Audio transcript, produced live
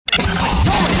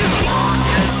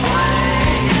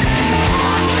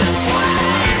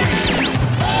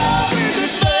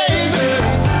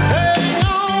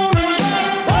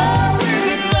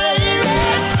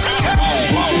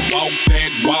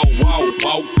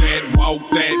that walk,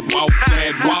 that walk,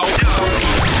 that walk.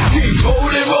 Keep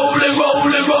rolling, rolling,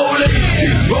 rolling, rolling.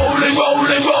 Keep rolling,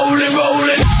 rolling, rolling,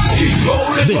 rolling. Keep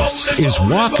rolling. This is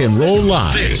Walk and Roll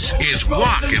Live. This is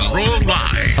Walk and Roll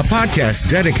Live, a podcast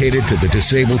dedicated to the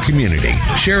disabled community,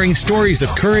 sharing stories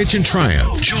of courage and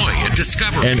triumph, joy and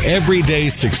discovery, and everyday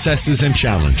successes and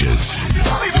challenges.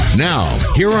 Now,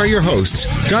 here are your hosts,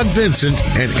 Doug Vincent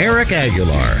and Eric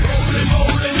Aguilar.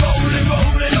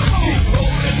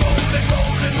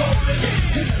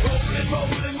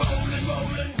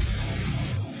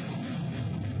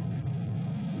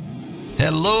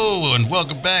 Hello and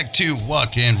welcome back to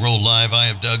Walk and Roll Live. I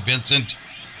am Doug Vincent.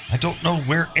 I don't know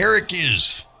where Eric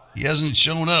is. He hasn't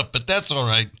shown up, but that's all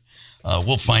right.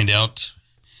 We'll find out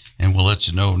and we'll let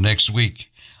you know next week.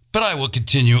 But I will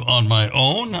continue on my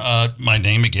own. My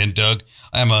name again, Doug.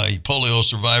 I'm a polio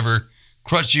survivor,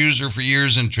 crutch user for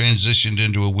years, and transitioned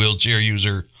into a wheelchair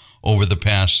user over the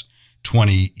past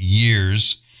 20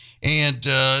 years. And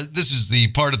this is the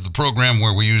part of the program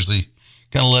where we usually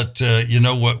kind of let you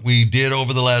know what we did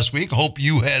over the last week. Hope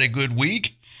you had a good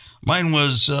week. Mine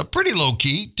was pretty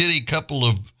low-key. Did a couple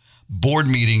of board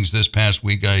meetings this past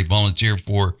week. I volunteered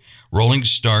for Rolling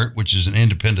Start, which is an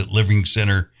independent living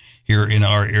center here in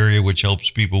our area, which helps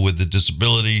people with a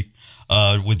disability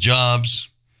with jobs,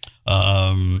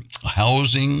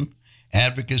 housing,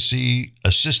 advocacy,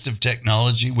 assistive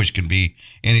technology, which can be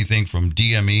anything from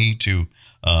DME to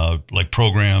like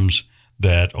programs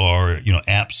that are,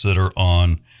 apps that are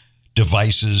on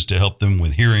devices to help them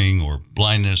with hearing or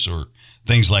blindness or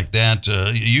things like that.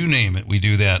 You name it, we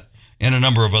do that, and a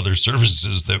number of other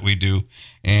services that we do.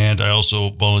 And I also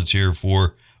volunteer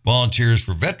for Volunteers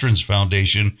for Veterans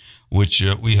Foundation, which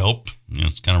we help,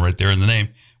 it's kind of right there in the name.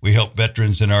 We help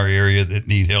veterans in our area that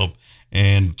need help.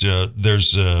 And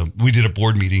we did a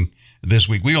board meeting this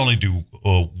week. We only do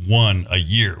one a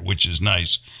year, which is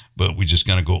nice, but we just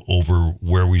kind of go over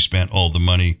where we spent all the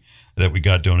money that we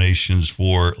got donations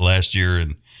for last year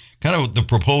and kind of the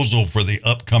proposal for the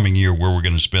upcoming year, where we're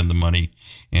going to spend the money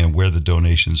and where the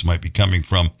donations might be coming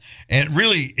from. And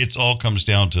really, it all comes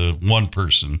down to one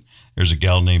person. There's a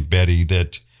gal named Betty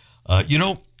that,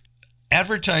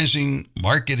 advertising,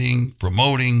 marketing,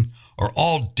 promoting are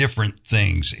all different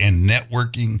things, and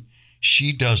networking,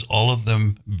 she does all of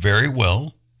them very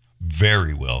well,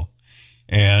 very well.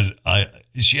 And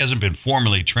she hasn't been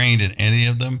formally trained in any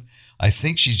of them. I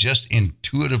think she just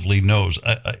intuitively knows.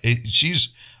 She's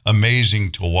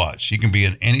amazing to watch. She can be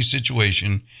in any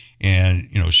situation, and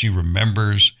she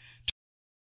remembers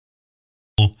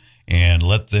and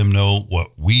let them know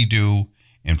what we do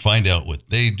and find out what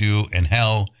they do and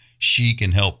how she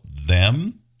can help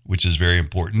them, which is very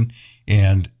important,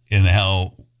 and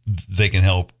how they can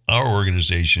help our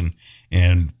organization,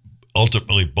 and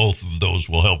ultimately both of those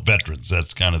will help veterans.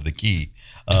 That's kind of the key.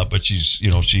 But she's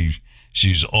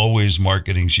always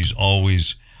marketing. She's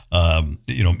always,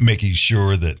 making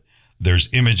sure that there's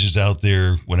images out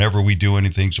there whenever we do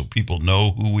anything, so people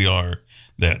know who we are,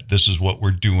 that this is what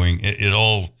we're doing. It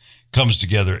all comes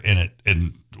together,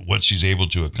 and what she's able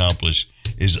to accomplish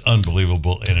is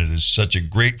unbelievable, and it is such a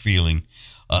great feeling.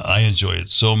 I enjoy it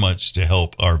so much to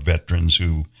help our veterans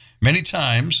who many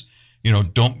times,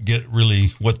 don't get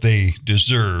really what they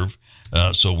deserve.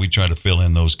 So we try to fill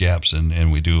in those gaps,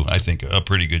 and we do, I think, a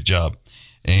pretty good job.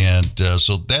 And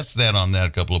so that's that on that.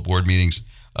 A couple of board meetings.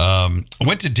 I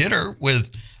went to dinner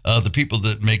with the people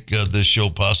that make this show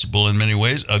possible in many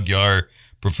ways. Ugyar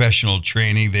Professional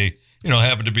Training. They,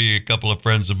 happen to be a couple of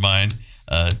friends of mine,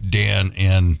 Dan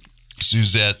and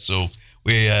Suzette. So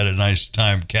we had a nice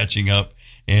time catching up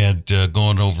and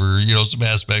going over, some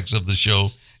aspects of the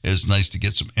show. It's nice to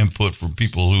get some input from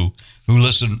people who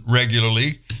listen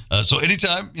regularly. So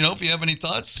anytime, if you have any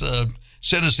thoughts,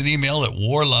 send us an email at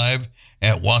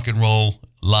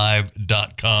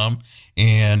warlive@walkandrolllive.com.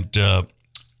 And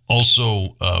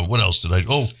also, what else did I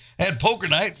had poker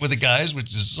night with the guys,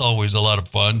 which is always a lot of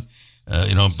fun.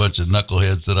 A bunch of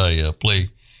knuckleheads that I play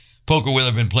poker with.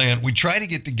 I've been playing. We try to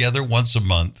get together once a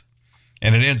month,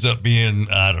 and it ends up being,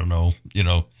 I don't know,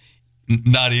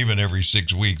 not even every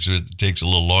 6 weeks. It takes a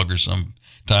little longer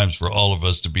sometimes for all of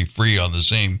us to be free on the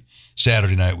same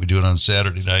Saturday night. We do it on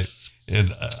Saturday night.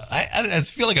 And I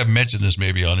feel like I've mentioned this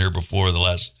maybe on here before the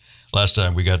last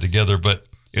time we got together, but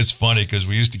it's funny because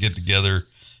we used to get together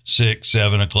 6,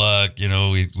 7 o'clock.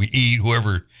 We eat.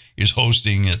 Whoever is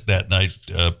hosting it that night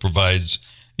provides,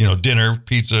 dinner,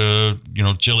 pizza,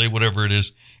 chili, whatever it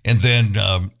is. And then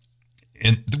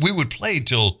and we would play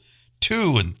till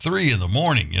 2 and 3 in the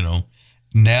morning,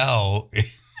 Now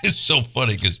it's so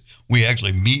funny because we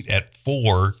actually meet at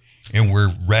 4 and we're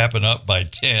wrapping up by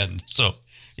 10. So,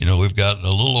 we've gotten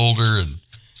a little older and,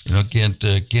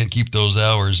 can't keep those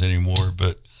hours anymore.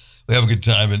 But we have a good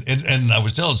time. And I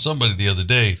was telling somebody the other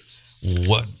day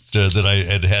that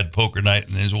I had poker night,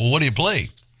 and they said, well, what do you play?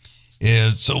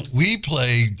 And so we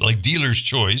play like dealer's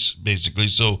choice, basically.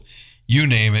 So you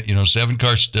name it,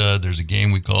 7-card stud. There's a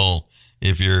game we call,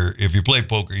 if you play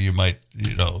poker, you might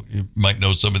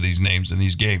know some of these names in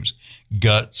these games.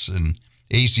 Guts and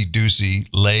Acey Deucey,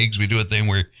 legs. We do a thing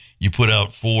where you put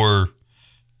out 4,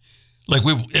 like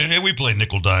we play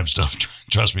nickel dime stuff.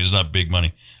 Trust me, it's not big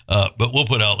money. But we'll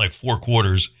put out like 4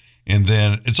 quarters, and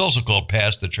then it's also called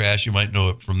pass the trash. You might know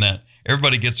it from that.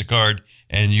 Everybody gets a card,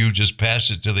 and you just pass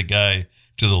it to the guy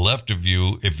to the left of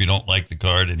you if you don't like the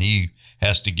card, and he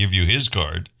has to give you his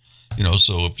card.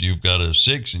 So if you've got a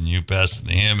 6 and you pass it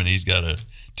to him and he's got a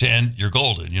 10, you're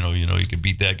golden. You can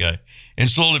beat that guy. And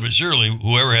slowly but surely,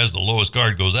 whoever has the lowest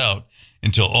card goes out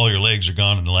until all your legs are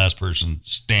gone and the last person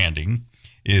standing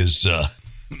is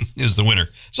the winner.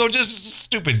 So just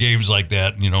stupid games like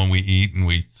that, and we eat and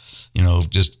we,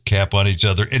 just cap on each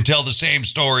other and tell the same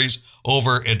stories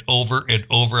over and over and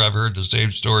over. I've heard the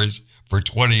same stories for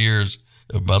 20 years.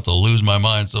 I'm about to lose my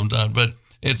mind sometime, but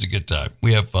it's a good time.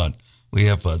 We have fun.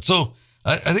 So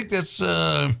I think that's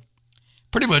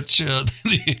pretty much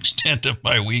the extent of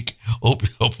my week.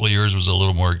 Hopefully yours was a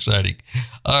little more exciting.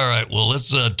 All right, well,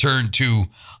 let's turn to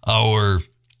our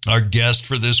guest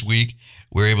for this week.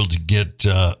 We're able to get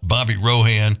Bobby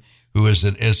Rohan, who is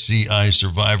an SCI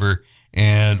survivor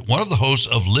and one of the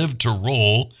hosts of Live to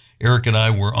Roll. Eric and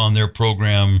I were on their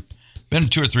program, been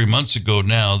 2 or 3 months ago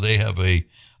now. They have a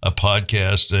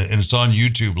podcast, and it's on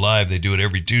YouTube Live. They do it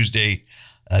every Tuesday.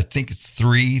 I think it's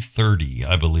 3:30,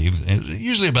 I believe.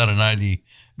 Usually about a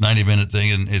 90-minute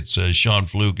thing, and it's Sean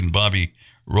Fluke and Bobby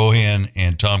Rohan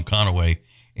and Tom Conaway,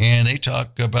 and they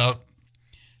talk about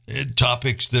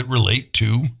topics that relate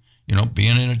to,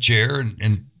 being in a chair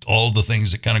and all the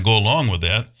things that kind of go along with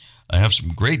that. I have some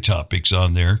great topics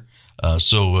on there,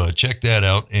 so check that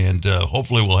out, and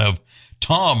hopefully we'll have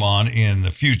Tom on in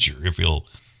the future if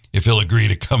he'll agree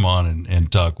to come on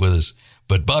and talk with us.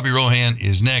 But Bobby Rohan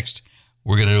is next.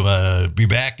 We're going to be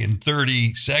back in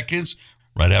 30 seconds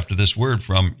right after this word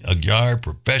from Aguiar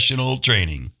Professional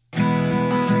Training.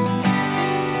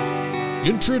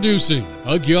 Introducing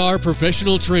Aguiar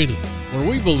Professional Training, where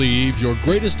we believe your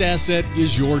greatest asset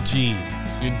is your team.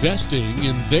 Investing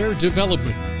in their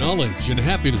development, knowledge, and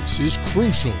happiness is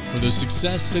crucial for the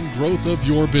success and growth of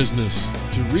your business.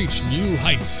 To reach new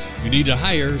heights, you need to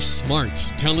hire smart,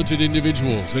 talented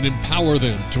individuals and empower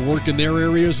them to work in their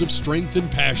areas of strength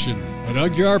and passion. At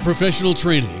Aguiar Professional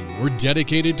Training, we're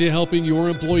dedicated to helping your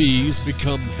employees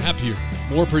become happier,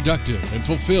 more productive, and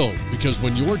fulfilled, because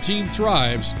when your team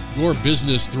thrives, your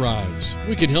business thrives.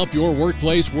 We can help your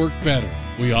workplace work better.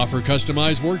 We offer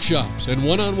customized workshops and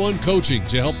one-on-one coaching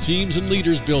to help teams and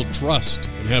leaders build trust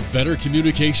and have better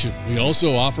communication. We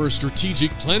also offer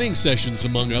strategic planning sessions,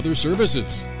 among other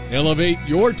services. Elevate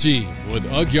your team with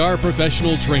Aguiar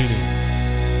Professional Training.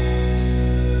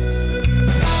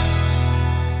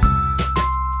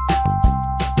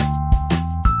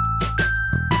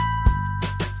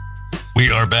 We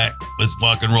are back with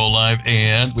Walk and Roll Live,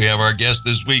 and we have our guest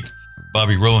this week,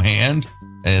 Bobby Rohan,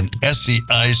 an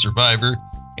SCI survivor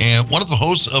and one of the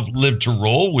hosts of Live to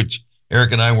Roll, which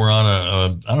Eric and I were on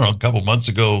a couple months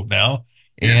ago now.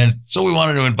 And so we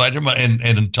wanted to invite him,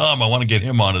 and Tom, I want to get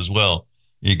him on as well.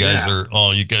 You guys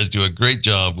you guys do a great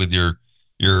job with your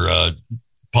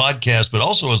podcast, but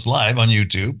also it's live on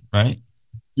YouTube, right?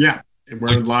 Yeah,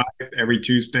 we're live every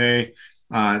Tuesday,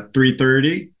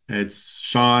 3:30. It's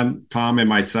Sean, Tom, and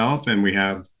myself, and we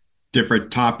have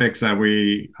different topics that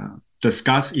we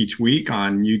discuss each week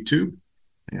on YouTube,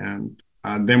 and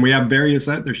then we have various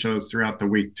other shows throughout the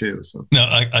week too. So now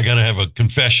I got to have a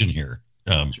confession here.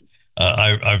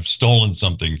 I've stolen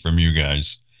something from you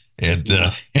guys, and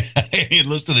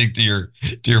listening to your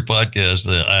podcast,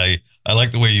 I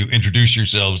like the way you introduce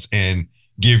yourselves and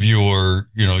give your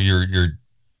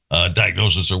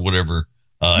diagnosis or whatever.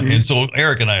 And so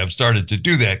Eric and I have started to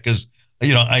do that because,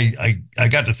 I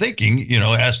got to thinking,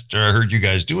 after I heard you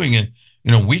guys doing it,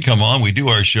 we come on, we do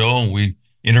our show, and we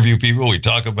interview people, we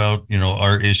talk about,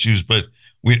 our issues, but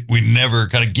we never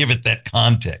kind of give it that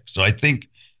context. So I think,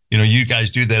 you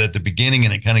guys do that at the beginning,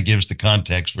 and it kind of gives the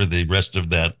context for the rest of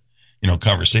that,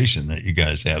 conversation that you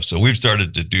guys have. So we've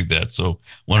started to do that. So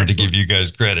wanted to give you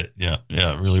guys credit. Yeah.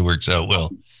 It really works out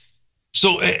well.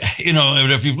 So,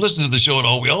 if you've listened to the show at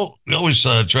all, we always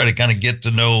try to kind of get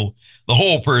to know the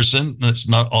whole person. It's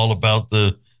not all about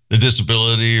the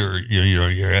disability or,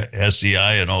 your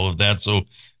SCI and all of that. So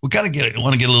we kind of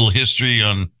want to get a little history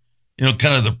on,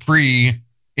 kind of the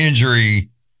pre-injury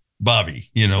Bobby,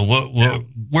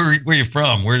 where you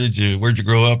from? Where'd you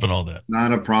grow up and all that?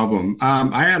 Not a problem.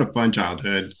 I had a fun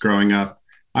childhood growing up.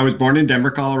 I was born in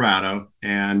Denver, Colorado,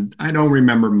 and I don't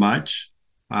remember much.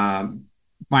 My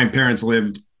parents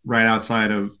lived right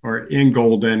outside of, or in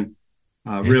Golden,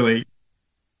 really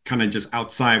kind of just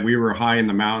outside. We were high in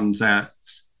the mountains at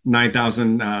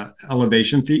 9,000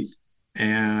 elevation feet.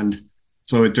 And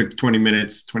so it took 20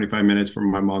 minutes, 25 minutes for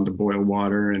my mom to boil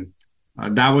water. And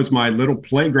that was my little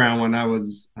playground when I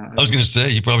was. I was going to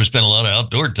say, you probably spent a lot of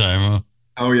outdoor time, huh?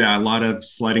 Oh, yeah. A lot of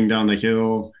sledding down the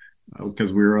hill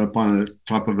because we were up on the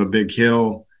top of a big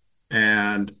hill.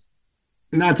 And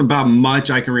that's about much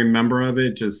I can remember of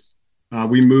it. Just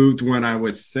we moved when I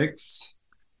was 6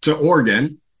 to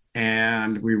Oregon,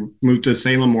 and we moved to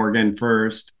Salem, Oregon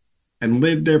first, and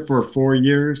lived there for 4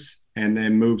 years, and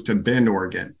then moved to Bend,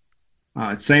 Oregon.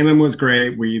 Salem was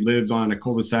great. We lived on a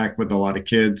cul-de-sac with a lot of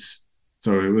kids.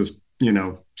 So it was,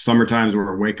 summer times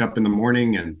where we wake up in the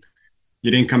morning and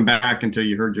you didn't come back until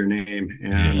you heard your name.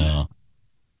 And,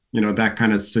 that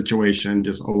kind of situation,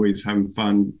 just always having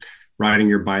fun riding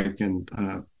your bike and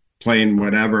playing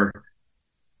whatever.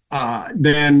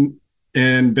 Then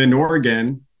in Bend,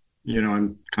 Oregon,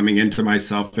 I'm coming into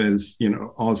myself as,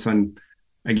 all of a sudden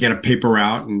I get a paper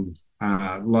route and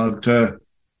love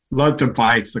to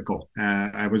bicycle.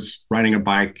 I was riding a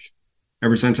bike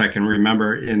ever since I can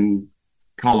remember in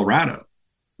Colorado,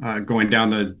 going down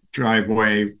the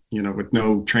driveway, with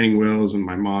no training wheels, and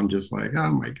my mom just like,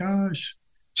 oh my gosh.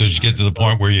 So did you get to the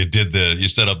point where you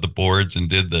set up the boards and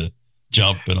did the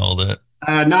jump and all that?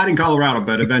 Not in Colorado,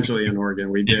 but eventually in Oregon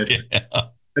we did. Yeah.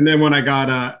 And then when I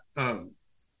got a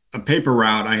paper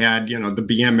route, I had, the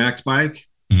BMX bike.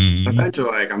 Mm-hmm.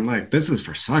 Eventually, I'm like, this is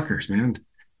for suckers, man.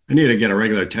 I need to get a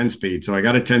regular 10-speed. So I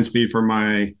got a 10-speed for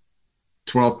my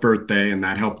 12th birthday, and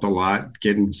that helped a lot,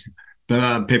 getting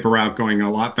the paper route going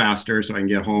a lot faster so I can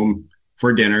get home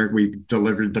for dinner. We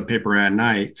delivered the paper at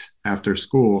night after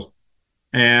school.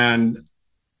 And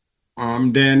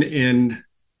then in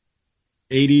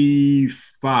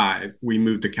 85, we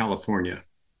moved to California,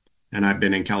 and I've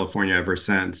been in California ever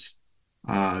since.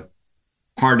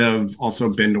 Part of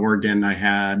also Bend, Oregon, I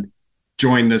had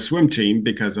joined the swim team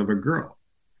because of a girl.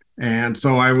 And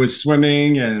so I was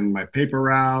swimming and my paper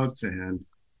routes. And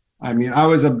I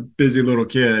was a busy little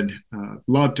kid,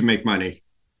 loved to make money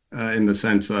in the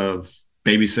sense of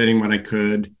babysitting when I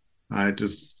could. I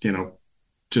just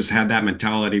had that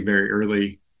mentality very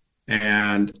early.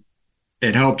 And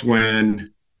it helped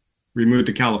when we moved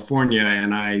to California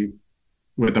and I,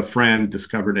 with a friend,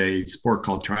 discovered a sport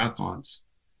called triathlons.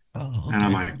 Oh, okay. And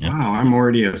I'm like, wow, I'm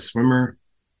already a swimmer.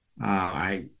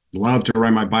 I love to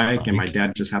ride my bike. And my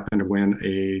dad just happened to win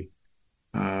a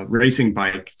racing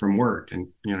bike from work. And,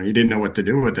 he didn't know what to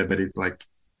do with it, but he's like,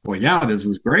 well, yeah, this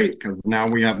is great because now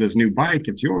we have this new bike.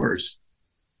 It's yours.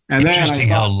 And interesting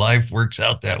how life works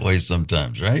out that way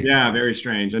sometimes, right? Yeah, very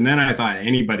strange. And then I thought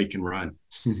anybody can run.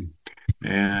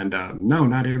 And no,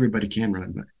 not everybody can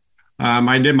run. But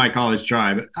I did my college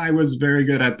try, but I was very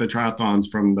good at the triathlons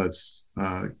from the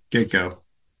get-go.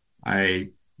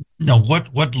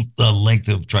 What length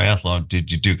of triathlon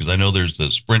did you do? Because I know there's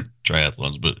the sprint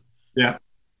triathlons, but yeah,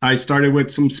 I started with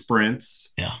some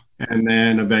sprints. Yeah, and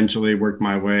then eventually worked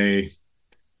my way.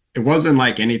 It wasn't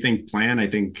like anything planned. I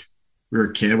think we were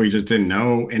a kid. We just didn't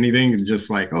know anything. Just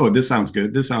like, oh, this sounds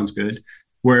good. This sounds good.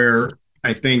 Where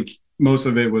I think most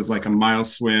of it was like a mile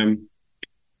swim,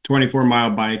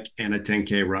 24-mile bike, and a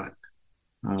 10K run.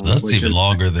 So that's even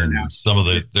longer than some of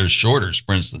there's shorter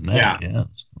sprints than that.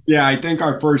 Yeah. I think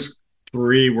our first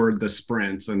 3 were the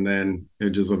sprints, and then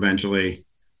it just eventually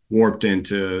warped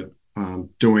into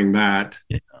doing that.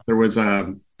 Yeah. There was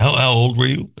how old were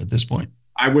you at this point?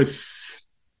 I was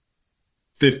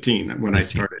 15 when I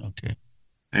started. Okay.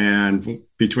 And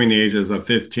between the ages of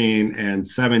 15 and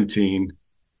 17,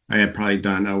 I had probably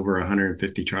done over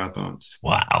 150 triathlons.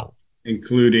 Wow.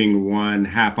 Including one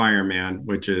half Ironman,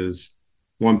 which is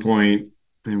it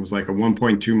was like a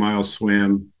 1.2 mile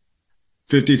swim,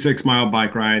 56-mile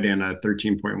bike ride, and a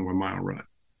 13.1 mile run.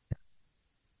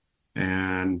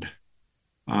 And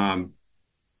all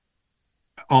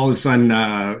of a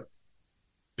sudden,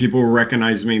 people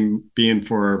recognize me being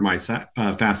for my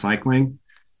fast cycling.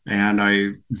 And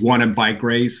I won a bike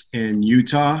race in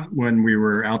Utah when we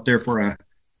were out there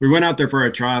we went out there for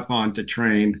a triathlon to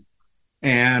train,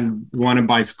 and won a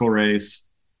bicycle race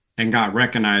and got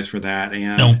recognized for that.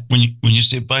 And now, when you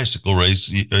say bicycle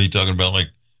race, are you talking about like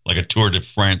a Tour de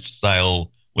France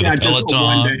style with a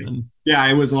peloton?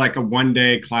 It was like a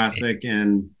one-day classic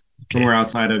in somewhere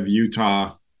outside of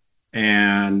Utah.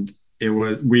 And it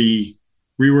was we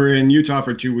were in Utah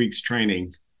for 2 weeks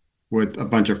training, with a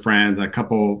bunch of friends, a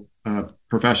couple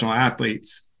professional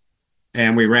athletes,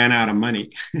 and we ran out of money.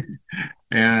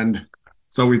 And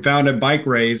so we found a bike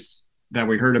race that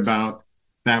we heard about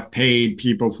that paid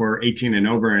people for 18 and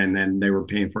over, and then they were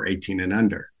paying for 18 and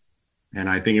under. And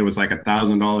I think it was like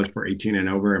 $1,000 for 18 and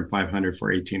over and 500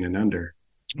 for 18 and under.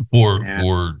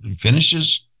 For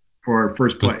finishes? For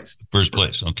first place. First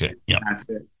place. Okay. Yeah. That's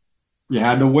it. You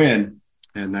had to win.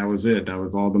 And that was it. That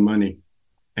was all the money.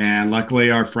 And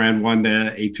luckily our friend won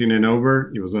the 18 and over.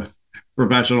 He was a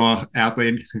professional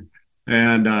athlete,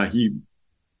 and he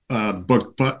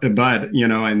booked Bud,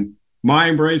 and my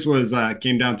embrace was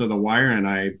came down to the wire, and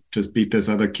I just beat this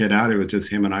other kid out. It was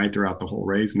just him and I throughout the whole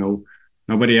race.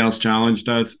 Nobody else challenged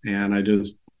us, and I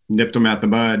just nipped him at the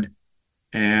bud,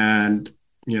 and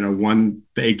won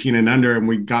the 18 and under. And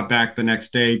we got back the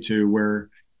next day to where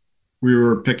we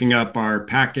were picking up our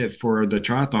packet for the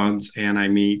triathlons, and I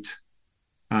meet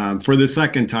for the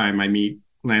second time I meet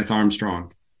Lance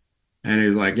Armstrong, and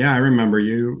he's like, "Yeah, I remember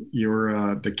you. You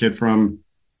were the kid from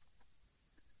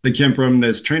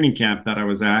this training camp that I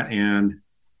was at, and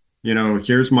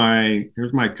here's my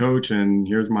coach, and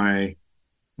here's my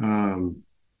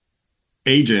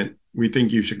agent. We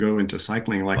think you should go into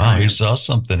cycling." Like, wow, he saw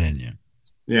something in you.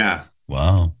 Yeah.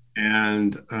 Wow.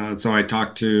 And so I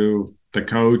talked to the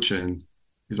coach, and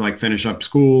he's like, "Finish up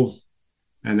school,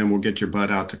 and then we'll get your butt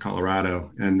out to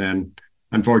Colorado." And then,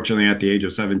 unfortunately, at the age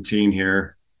of 17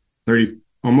 here,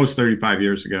 almost 35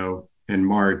 years ago in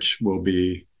March will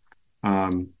be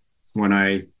when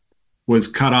I was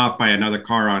cut off by another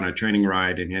car on a training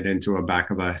ride and hit into a back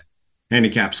of a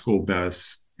handicapped school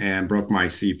bus and broke my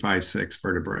C5-6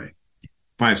 vertebrae,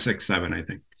 5-6-7, I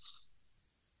think.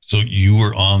 So you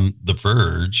were on the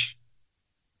verge,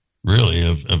 really,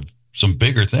 of some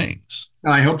bigger things.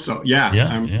 I hope so. Yeah.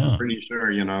 I'm pretty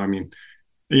sure,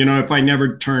 if I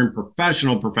never turned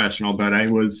professional, but I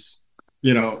was,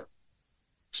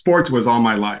 sports was all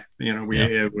my life.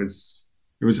 It was,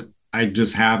 I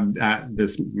just have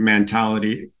this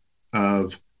mentality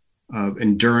of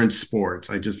endurance sports.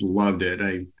 I just loved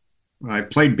it. I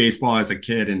played baseball as a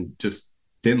kid and just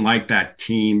didn't like that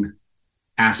team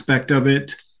aspect of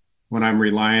it, when I'm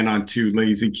relying on two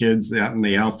lazy kids out in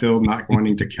the outfield not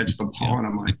wanting to catch the ball. And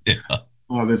I'm like,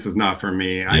 oh, this is not for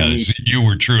me. So you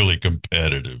were truly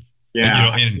competitive.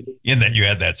 Yeah. In that you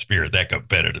had that spirit, that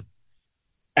competitive.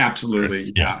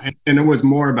 Absolutely. Yeah. And it was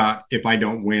more about, if I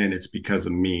don't win, it's because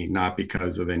of me, not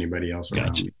because of anybody else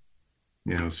around me.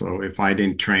 So if I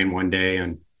didn't train one day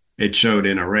and it showed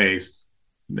in a race,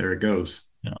 there it goes.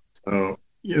 Yeah. So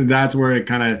that's where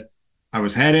it I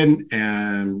was headed.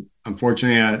 And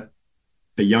unfortunately, at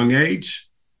the young age,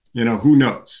 who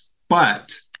knows?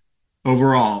 But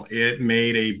overall, it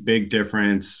made a big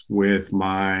difference with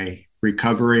my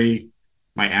recovery,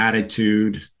 my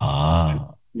attitude,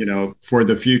 for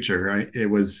the future. Right? It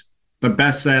was the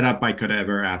best setup I could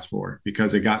ever ask for,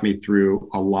 because it got me through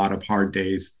a lot of hard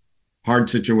days, hard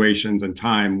situations, and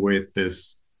time with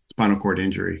this spinal cord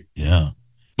injury. Yeah.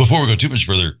 Before we go too much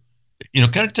further,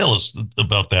 kind of tell us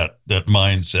about that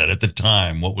mindset at the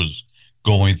time. What was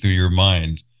going through your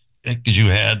mind? Because you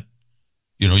had,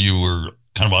 you were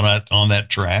kind of on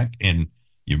that track, and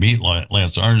you meet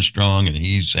Lance Armstrong, and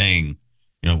he's saying,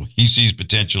 he sees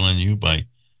potential in you by,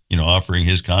 offering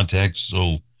his contacts.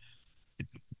 So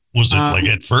was it like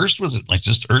at first, was it like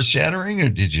just earth shattering, or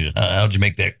how did you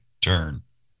make that turn?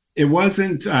 It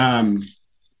wasn't earth.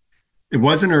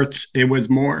 It was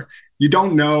more, you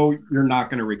don't know, you're not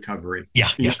going to recover.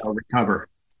 Recover.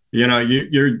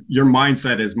 Your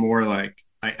mindset is more like,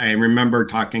 I remember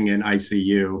talking in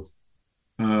ICU,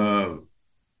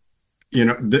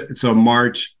 so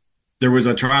March, there was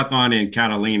a triathlon in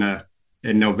Catalina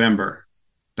in November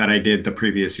that I did the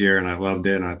previous year, and I loved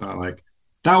it. And I thought, like,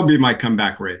 that would be my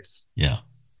comeback race. Yeah.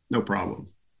 No problem.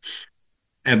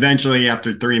 Eventually,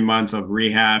 after 3 months of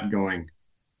rehab, going,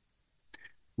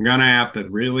 I'm going to have to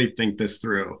really think this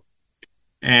through.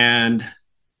 And,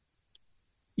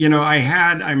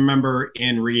 I remember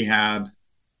in rehab,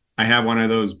 I had one of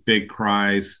those big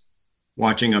cries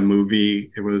watching a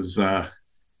movie. It was a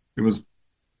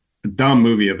dumb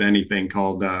movie of anything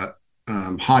called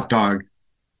Hot Dog.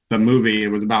 The movie, it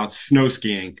was about snow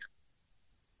skiing.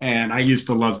 And I used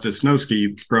to love to snow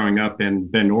ski growing up in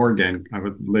Bend, Oregon. I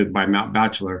would live by Mount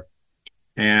Bachelor.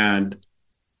 And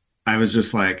I was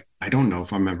just like, I don't know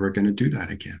if I'm ever going to do that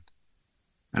again.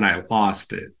 And I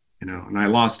lost it, and I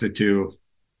lost it to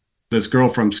this girl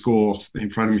from school in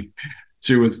front of me.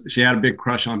 She had a big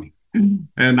crush on me.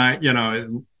 And I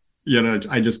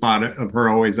just thought of her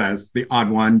always as the odd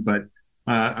one, but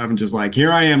I'm just like,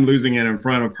 here I am losing it in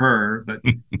front of her. But,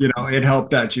 it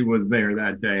helped that she was there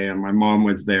that day and my mom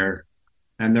was there.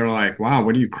 And they're like, wow,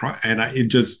 what do you cry? And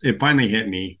it finally hit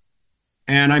me.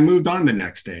 And I moved on the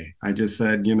next day. I just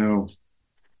said,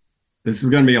 this is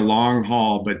going to be a long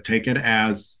haul, but take it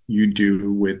as you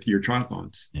do with your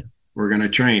triathlons. Yeah. We're going to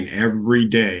train every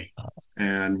day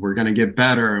and we're going to get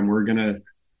better and we're going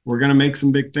to make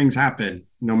some big things happen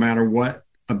no matter what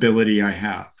ability I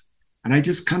have. And I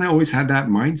just kind of always had that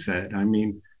mindset. I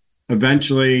mean,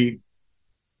 eventually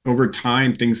over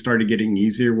time, things started getting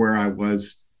easier where I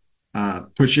was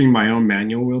pushing my own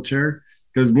manual wheelchair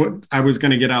because what I was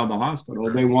going to get out of the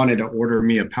hospital, they wanted to order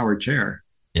me a power chair.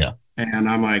 Yeah. And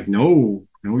I'm like, no,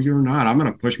 you're not. I'm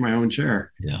going to push my own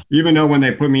chair. Yeah. Even though when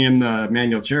they put me in the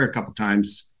manual chair a couple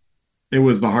times, it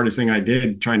was the hardest thing I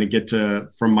did trying to get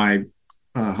from my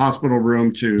hospital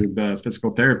room to the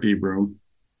physical therapy room.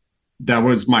 That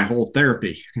was my whole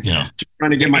therapy. Yeah.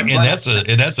 Trying to get my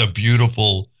and that's a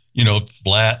beautiful,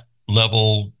 flat,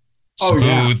 level,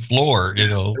 smooth floor, There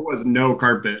was no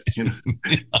carpet, It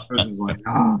was just like,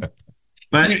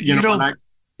 But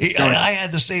I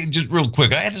had the same, just real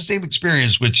quick, I had the same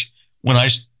experience, which when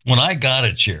I got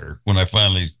a chair, when I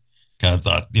finally kind of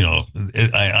thought,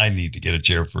 I need to get a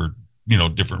chair for,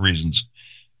 different reasons.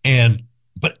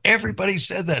 But everybody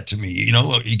said that to me,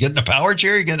 you getting a power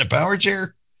chair? You getting a power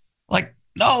chair? Like,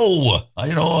 no,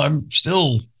 I'm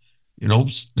still, in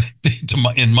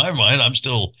my mind, I'm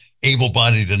still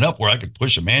able-bodied enough where I could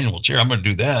push a manual chair. I'm going to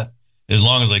do that as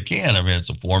long as I can. I mean, it's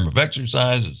a form of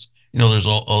exercise. It's, there's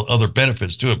all other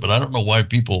benefits to it, but I don't know why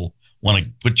people want to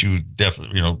put you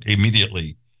definitely,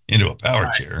 immediately into a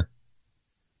power chair.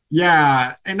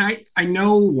 Yeah. And I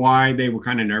know why they were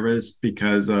kind of nervous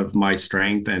because of my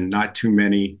strength and not too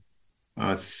many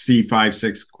C5,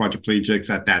 6 quadriplegics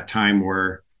at that time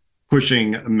were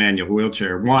pushing a manual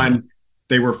wheelchair. One,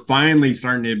 they were finally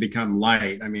starting to become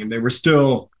light. I mean, they were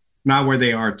still not where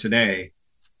they are today.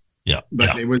 Yeah.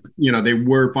 But it was, they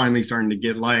were finally starting to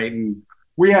get light. And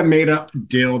we had made a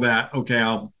deal that, okay,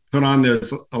 I'll put on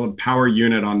this power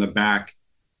unit on the back.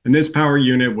 And this power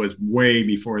unit was way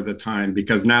before the time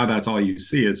because now that's all you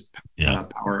see is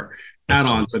power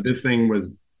add-ons. But this thing was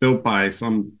built by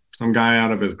some guy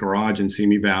out of his garage in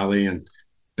Simi Valley. And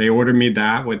they ordered me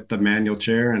that with the manual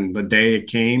chair. And the day it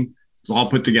came, it was all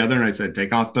put together. And I said,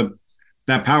 take off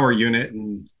that power unit.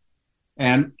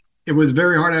 And it was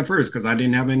very hard at first because I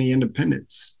didn't have any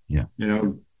independence. Yeah.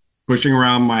 Pushing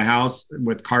around my house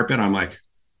with carpet, I'm like,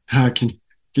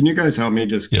 can you guys help me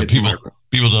just get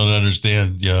people don't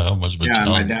understand how much of a challenge.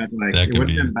 My dad's like, it would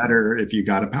have been better if you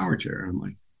got a power chair. I'm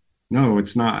like, no,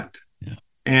 it's not. Yeah.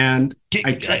 And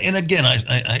again,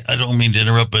 I don't mean to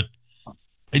interrupt, but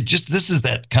this is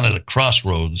that kind of the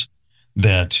crossroads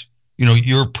that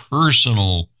your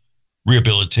personal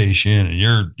rehabilitation and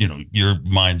your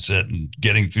mindset and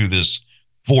getting through this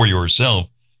for yourself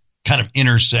kind of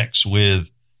intersects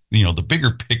with the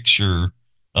bigger picture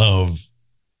of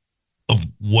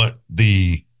what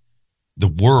the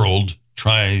world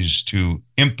tries to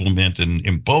implement and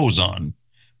impose on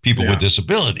people with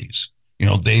disabilities.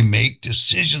 They make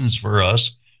decisions for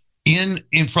us in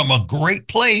from a great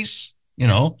place.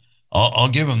 I'll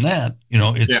give them that.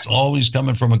 It's always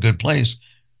coming from a good place,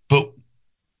 but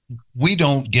we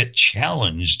don't get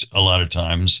challenged a lot of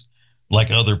times like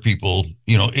other people.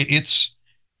 You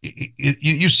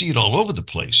see it all over the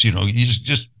place. You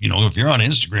just if you're on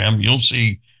Instagram, you'll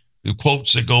see the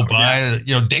quotes that go by,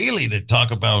 daily that talk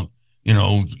about, you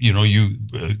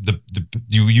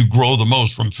grow the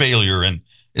most from failure. And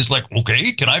it's like,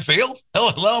 okay, can I fail?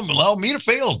 Hell, allow me to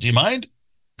fail. Do you mind?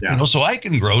 Yeah. So I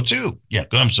can grow too. Yeah.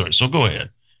 I'm sorry. So go ahead.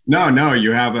 No,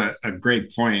 you have a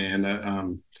great point.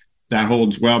 And that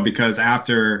holds well because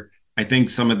after I think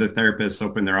some of the therapists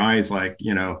open their eyes, like,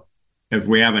 if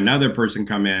we have another person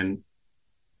come in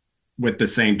with the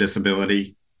same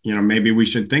disability, maybe we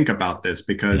should think about this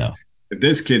because if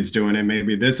this kid's doing it,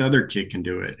 maybe this other kid can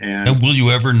do it. And will you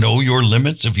ever know your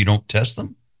limits if you don't test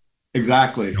them?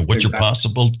 Exactly. What you're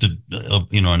possible to,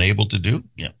 and able to do?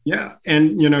 Yeah. Yeah.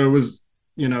 And, it was,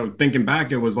 thinking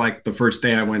back, it was like the first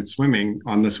day I went swimming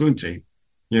on the swim team,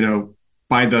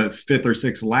 by the 5th or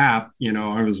 6th lap,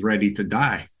 I was ready to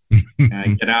die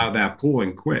and get out of that pool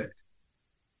and quit.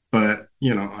 But,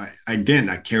 I didn't.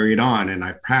 I carried on and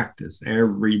I practiced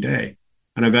every day.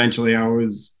 And eventually I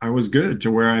was good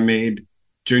to where I made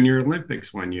Junior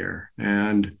Olympics one year.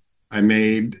 And I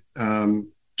made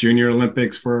Junior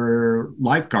Olympics for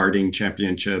lifeguarding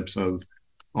championships of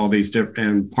all these different.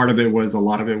 And a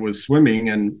lot of it was swimming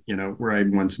and, where I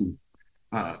won some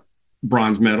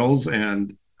bronze medals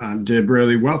and did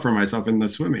really well for myself in the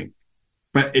swimming.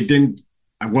 But it didn't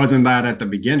I wasn't that at the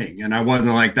beginning, and I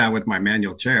wasn't like that with my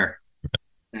manual chair.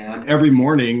 And every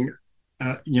morning,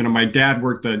 my dad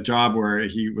worked a job where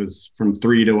he was from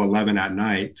 3 to 11 at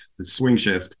night, the swing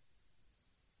shift.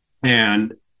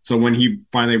 And so when he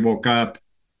finally woke up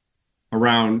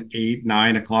around 8,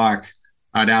 9 o'clock,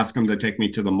 I'd ask him to take me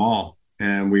to the mall,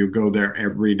 and we would go there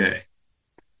every day.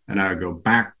 And I would go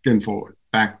back and forward,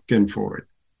 back and forward.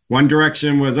 One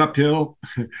direction was uphill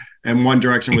and one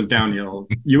direction was downhill.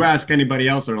 You ask anybody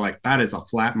else, they're like, that is a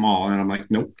flat mall. And I'm like,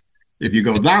 nope. If you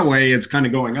go that way, it's kind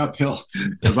of going uphill,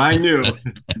 because I knew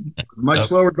much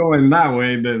slower going that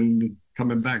way than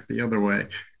coming back the other way.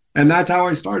 And that's how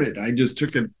I started. I just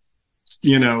took it,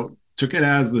 took it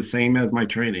as the same as my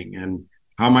training, and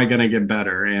how am I going to get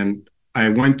better? And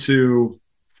I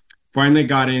finally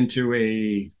got into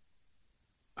a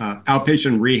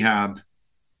outpatient rehab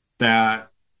that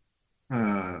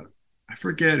I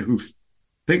forget who, I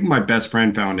think my best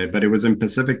friend found it, but it was in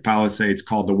Pacific Palisades,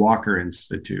 called the Walker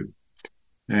Institute.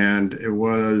 And it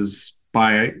was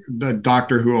by the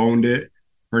doctor who owned it.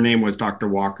 Her name was Dr.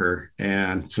 Walker.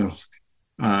 And so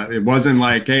it wasn't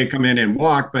like, hey, come in and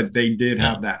walk, but they did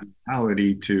have that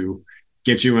mentality to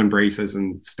get you in braces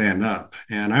and stand up.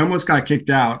 And I almost got kicked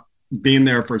out being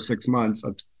there for 6 months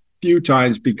a few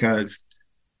times, because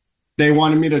they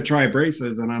wanted me to try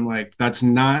braces. And I'm like, that's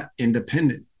not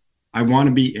independent. I want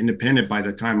to be independent by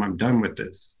the time I'm done with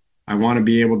this. I want to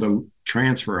be able to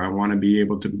transfer. I want to be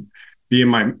able to be in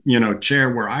my,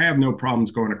 chair where I have no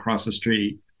problems going across the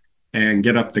street and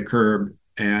get up the curb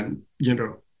and,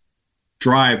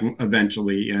 drive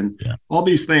eventually, and all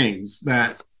these things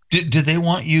that. Did they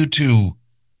want you to,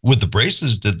 with the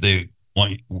braces,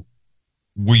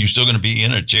 were you still going to be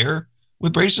in a chair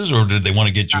with braces, or did they want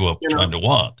to get you up trying to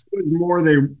walk? It was more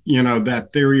that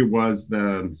theory was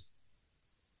the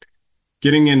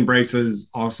getting in braces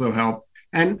also helped.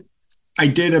 And I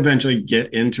did eventually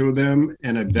get into them,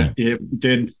 and it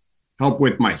did help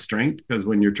with my strength, because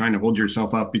when you're trying to hold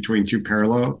yourself up between two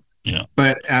parallel. Yeah.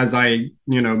 But as I,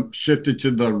 shifted to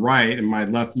the right and my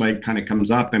left leg kind of comes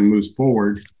up and moves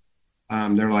forward,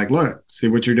 they're like, look, see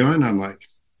what you're doing? I'm like,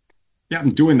 yeah,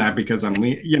 I'm doing that because I'm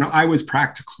lean. I was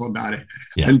practical about it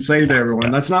and say to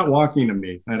everyone, that's not walking to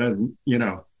me. That doesn't, When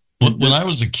I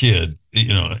was a kid,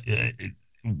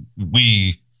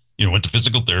 we, went to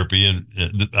physical therapy, and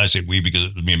I say we because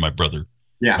it was me and my brother.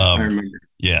 Yeah, I remember.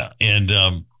 Yeah, and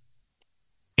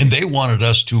they wanted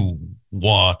us to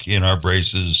walk in our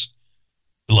braces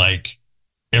like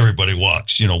everybody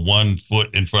walks, 1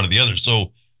 foot in front of the other.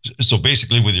 So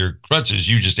basically, with your crutches,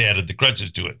 you just added the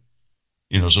crutches to it.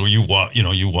 So you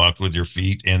walked with your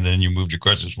feet, and then you moved your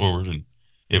crutches forward, and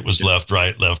it was left,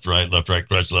 right,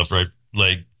 crutch, left, right,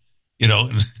 leg, and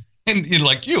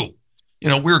like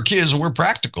we're kids and we're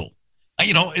practical.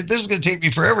 This is going to take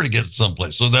me forever to get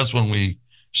someplace. So that's when we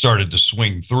started to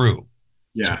swing through.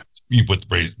 Yeah. So you put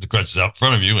the crutches out in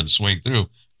front of you and swing through,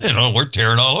 we're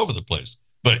tearing all over the place.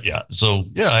 But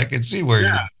I can see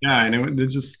where and it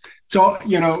just, so,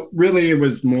 really it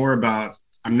was more about,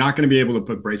 I'm not going to be able to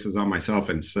put braces on myself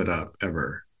and sit up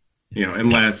ever,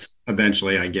 unless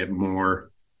eventually I get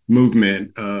more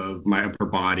movement of my upper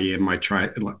body and my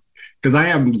because I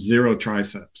have 0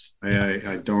 triceps.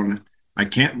 I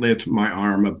can't lift my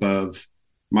arm above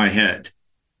my head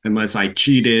unless I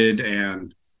cheated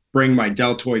and bring my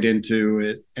deltoid into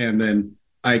it, and then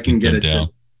I can get it down.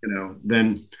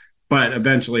 But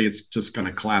eventually it's just going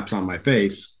to collapse on my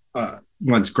face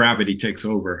once gravity takes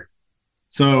over.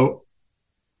 So,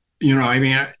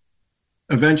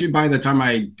 eventually by the time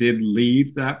I did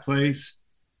leave that place,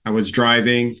 I was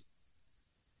driving,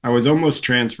 I was almost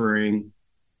transferring,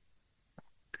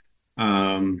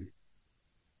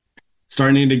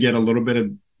 starting to get a little bit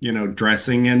of,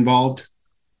 dressing involved.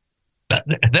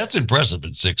 That's impressive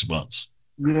in 6 months.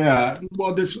 Yeah.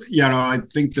 Well, I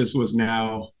think this was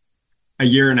now a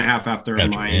year and a half after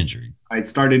my injury. I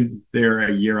started there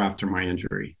a year after my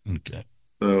injury. Okay.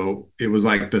 So it was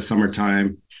like the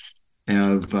summertime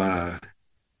of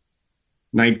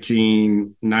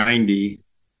 1990.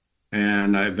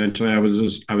 And eventually I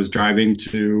was driving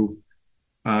to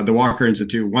the Walker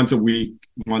Institute once a week,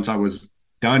 once I was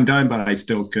done, but I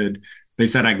still could. They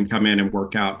said I can come in and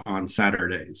work out on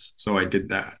Saturdays. So I did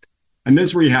that. And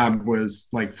this rehab was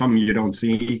like something you don't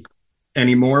see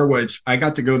anymore, which I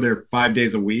got to go there 5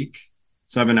 days a week,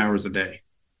 7 hours a day.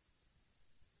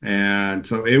 And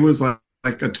so it was like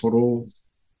a total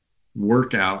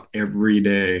workout every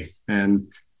day. And,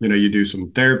 you do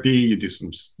some therapy, you do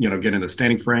some, get in the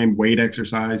standing frame, weight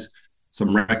exercise,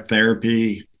 some rec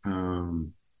therapy,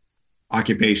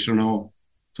 occupational.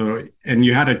 So, and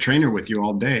you had a trainer with you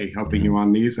all day helping you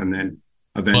on these. And then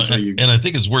eventually and I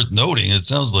think it's worth noting, it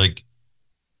sounds like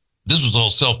this was all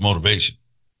self-motivation.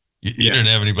 You didn't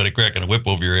have anybody cracking a whip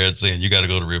over your head saying you got to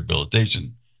go to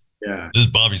rehabilitation. Yeah. This is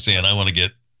Bobby saying, I want to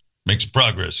make some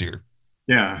progress here.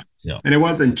 Yeah. Yeah. And it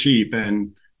wasn't cheap.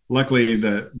 And luckily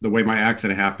the way my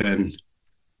accident happened,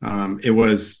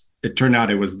 it turned out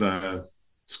it was the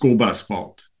school bus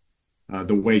fault.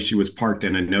 The way she was parked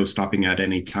in a no stopping at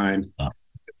any time in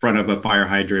front of a fire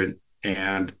hydrant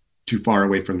and too far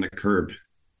away from the curb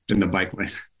in the bike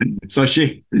lane. So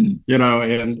she,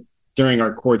 and during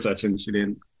our court session,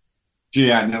 she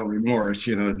had no remorse,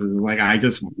 like, I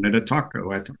just wanted a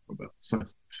taco at Taco Bell. So,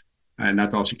 and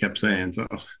that's all she kept saying. So,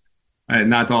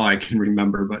 and that's all I can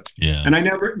remember. But, yeah. And I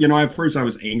never, at first I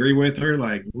was angry with her.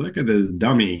 Like, look at this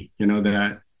dummy,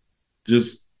 that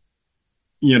just,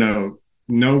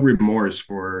 no remorse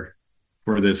for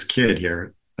this kid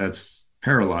here that's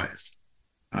paralyzed.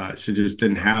 She just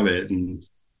didn't have it. And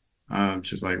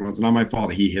she's like, well, it's not my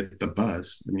fault he hit the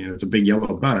bus. I mean, it's a big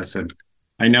yellow bus. And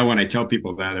I know when I tell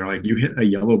people that, they're like, you hit a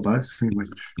yellow bus? And I'm like,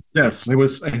 yes, it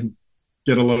was.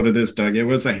 Get a load of this, Doug. It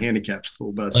was a handicapped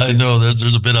school bus. I know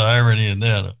there's a bit of irony in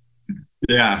that.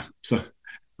 Yeah. So,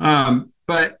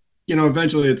 but,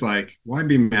 eventually it's like, why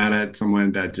be mad at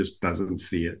someone that just doesn't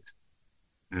see it?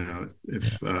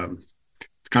 It's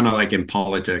kind of like in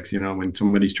politics, when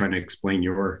somebody's trying to explain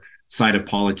your side of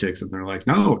politics and they're like,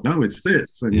 no, it's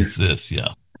this. And it's this, yeah.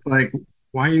 Like,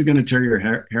 why are you going to tear your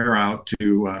hair out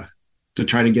to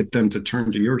try to get them to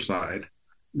turn to your side?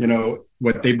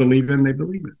 What they believe in, they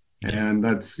believe in. Yeah. And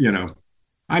that's,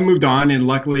 I moved on, and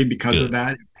luckily because of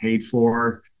that, it paid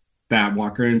for that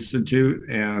Walker Institute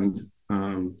and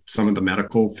some of the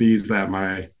medical fees that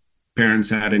my parents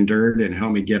had endured and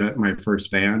helped me get my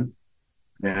first van.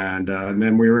 And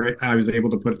then I was able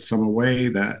to put some away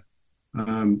that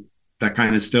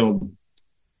kind of still,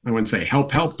 I wouldn't say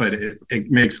help, but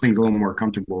it makes things a little more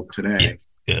comfortable today.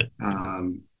 Yeah,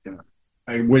 good.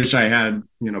 I wish I had,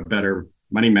 better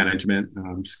money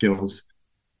management skills,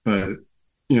 but,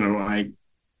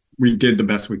 we did the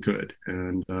best we could.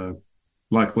 And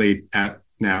luckily at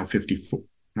now 54,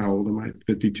 how old am I?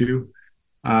 52,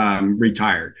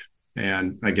 retired,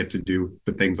 and I get to do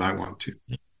the things I want to.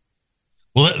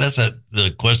 Well, that's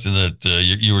the question that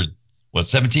you were, what,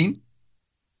 17?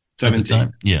 17. At the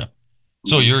time? Yeah.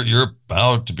 So you're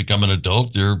about to become an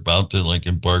adult. You're about to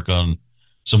embark on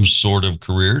some sort of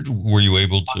career. Were you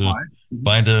able to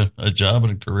find a job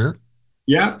and a career?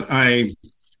 Yep. I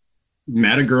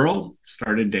met a girl,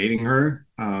 started dating her,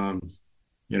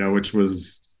 which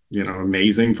was,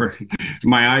 amazing for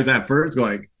my eyes at first.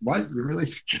 Like, what? You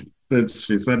really? But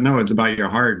she said, no, it's about your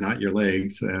heart, not your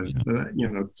legs. And,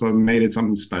 so it made it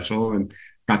something special, and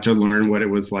got to learn what it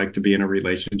was like to be in a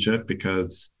relationship,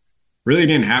 because really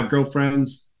didn't have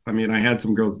girlfriends. I mean, I had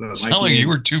some girls. Sound like you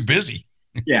were too busy.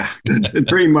 Yeah,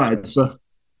 pretty much. So,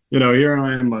 here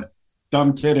I am, a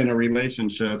dumb kid in a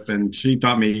relationship, and she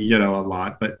taught me, a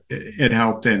lot, but it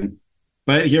helped.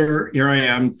 But here I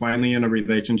am finally in a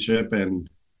relationship and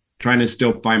trying to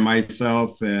still find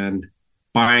myself, and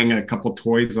buying a couple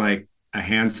toys like a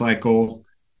hand cycle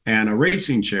and a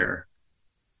racing chair,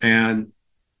 and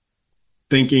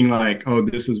thinking like, oh,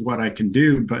 this is what I can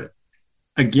do. But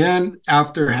again,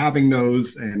 after having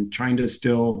those and trying to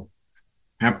still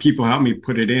have people help me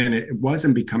put it in, it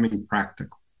wasn't becoming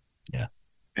practical. Yeah.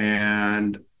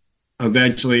 And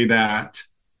eventually that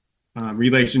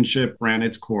relationship ran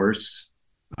its course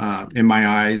in my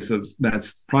eyes of,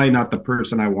 that's probably not the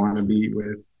person I want to be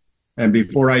with. And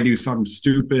before I do something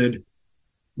stupid,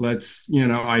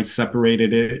 I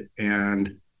separated it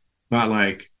and thought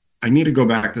like, I need to go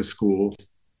back to school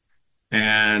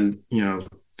and,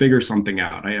 figure something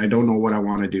out. I don't know what I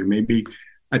want to do. Maybe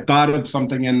I thought of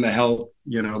something in the health,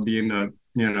 being a,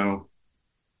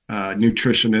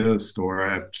 nutritionist or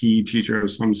a PE teacher of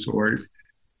some sort.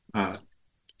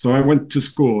 So I went to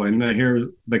school, and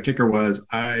the kicker was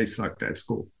I sucked at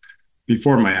school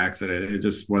before my accident. It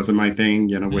just wasn't my thing,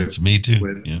 It's me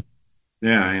too.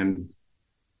 Yeah. And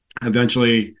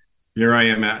eventually here I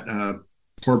am at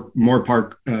Moore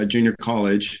Park Junior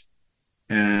College,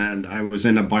 and I was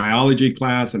in a biology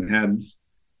class and had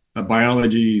a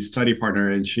biology study partner,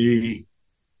 and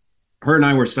her and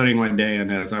I were studying one day,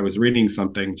 and as I was reading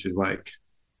something, she's like,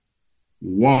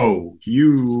 whoa,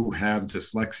 you have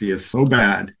dyslexia so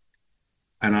bad.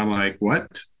 And I'm like,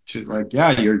 what? She's like,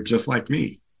 yeah, you're just like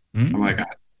me. Mm-hmm. I'm like,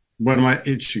 what am I?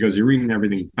 She goes, you're reading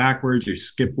everything backwards, you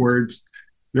skip words,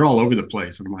 you're all over the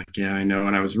place. And I'm like, yeah, I know.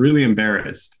 And I was really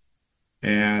embarrassed.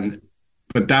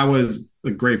 But that was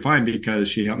a great find, because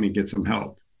she helped me get some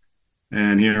help.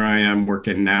 And here I am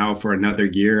working now for another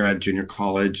year at junior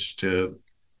college to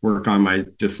work on my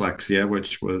dyslexia,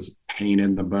 which was pain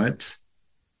in the butt.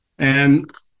 And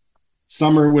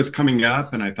summer was coming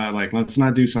up, and I thought, like, let's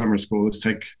not do summer school. Let's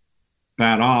take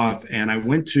that off. And I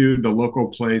went to the local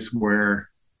place where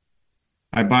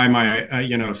I buy my,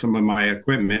 some of my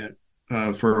equipment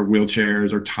for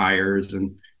wheelchairs or tires,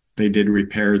 and they did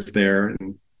repairs there.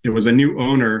 And it was a new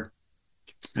owner,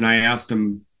 and I asked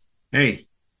him, "Hey,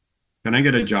 can I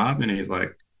get a job?" And he's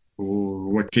like,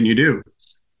 "What can you do?"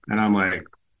 And I'm like,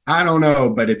 "I don't know,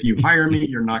 but if you hire me,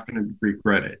 you're not going to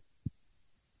regret it."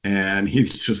 And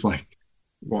he's just like,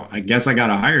 "Well, I guess I got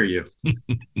to hire you.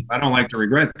 I don't like to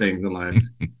regret things in life."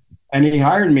 And he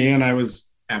hired me, and I was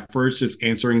at first just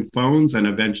answering phones, and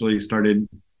eventually started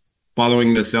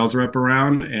following the sales rep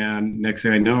around. And next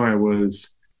thing I know, I was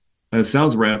a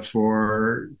sales rep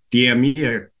for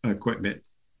DME equipment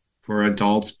for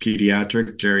adults,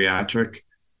 pediatric, geriatric.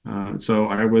 So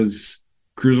I was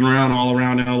cruising around all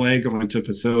around LA, going to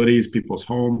facilities, people's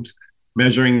homes,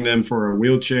 measuring them for a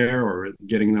wheelchair or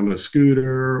getting them a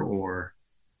scooter or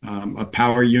a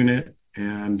power unit,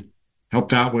 and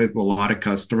helped out with a lot of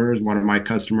customers. One of my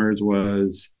customers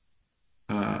was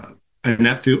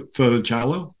Annette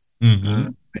Fotoccialo,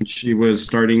 and she was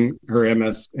starting her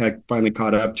MS. I finally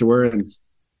caught up to her, and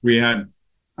we had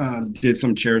did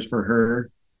some chairs for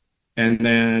her. And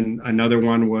then another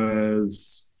one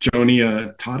was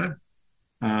Joni Tata.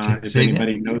 If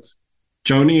anybody knows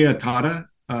Joni Tata,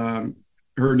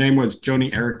 her name was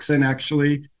Joni Erickson.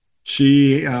 Actually,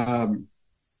 she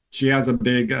has a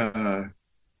big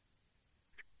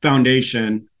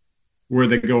foundation where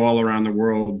they go all around the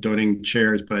world donating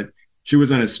chairs. But she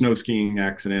was in a snow skiing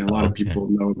accident. A lot of people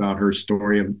know about her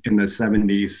story in the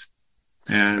 70s.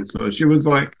 And so she was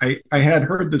like, I had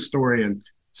heard the story. And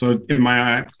so in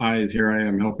my eyes, here I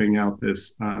am helping out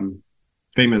this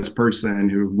famous person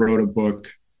who wrote a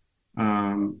book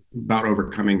about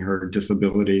overcoming her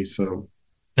disability. So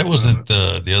that wasn't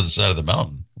the other side of the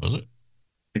mountain, was it?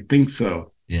 I think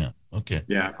so. Yeah. Okay.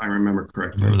 Yeah, if I remember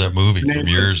correctly. I remember that movie from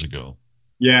years ago.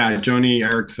 Yeah, Joni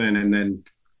Erickson. And then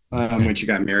when she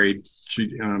got married,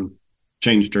 she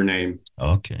changed her name.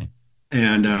 Okay.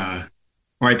 And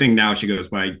or I think now she goes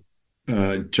by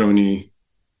Joni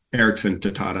Erickson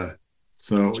Tata.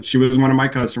 So she was one of my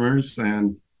customers,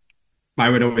 and I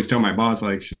would always tell my boss,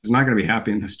 like, she's not going to be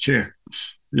happy in this chair.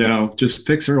 Just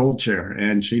fix her old chair.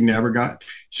 And she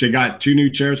got 2 new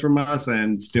chairs from us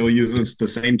and still uses the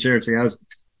same chair she has,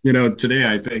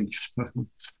 today, I think. So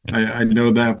I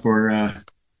know that for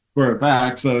a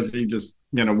fact. So she just,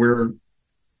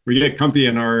 we get comfy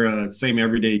in our same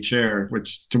everyday chair,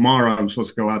 which tomorrow I'm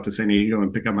supposed to go out to San Diego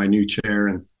and pick up my new chair.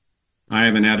 And I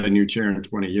haven't had a new chair in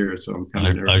 20 years. So I'm kind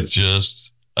of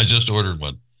nervous. I just ordered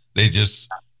one. They just,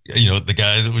 the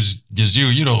guy that gives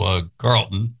you,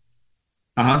 Carlton,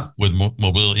 with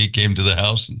mobility, came to the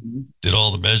house and did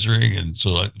all the measuring. And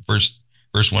so first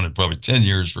one in probably 10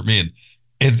 years for me.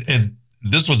 And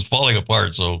this one's falling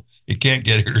apart, so it can't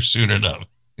get here soon enough.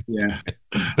 Yeah.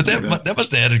 But that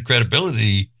must have added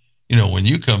credibility, when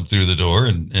you come through the door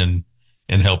and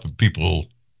helping people,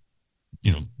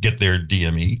 get their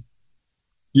DME.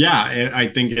 Yeah, I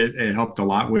think it helped a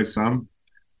lot with some.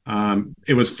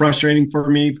 It was frustrating for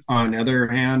me. On the other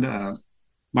hand,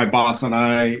 my boss and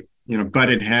I,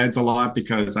 butted heads a lot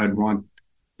because I'd want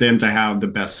them to have the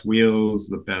best wheels,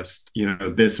 the best,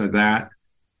 this or that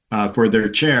for their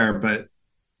chair, but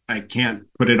I can't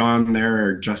put it on there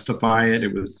or justify it.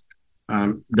 It was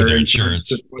their insurance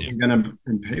just wasn't going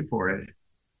to pay for it.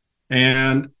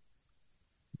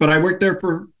 But I worked there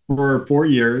for 4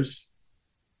 years,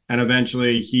 and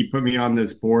eventually he put me on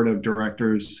this board of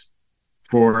directors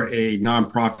for a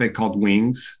nonprofit called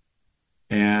Wings.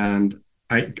 And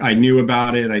I knew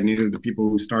about it. I knew the people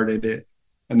who started it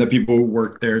and the people who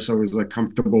worked there. So it was a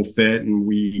comfortable fit. And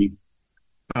we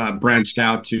branched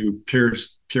out to peer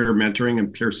mentoring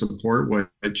and peer support,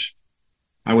 which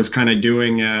I was kind of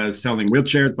doing as selling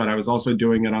wheelchairs, but I was also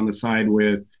doing it on the side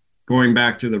with going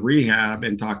back to the rehab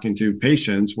and talking to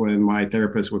patients when my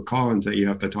therapist would call and say, you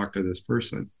have to talk to this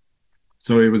person.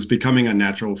 So it was becoming a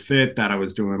natural fit that I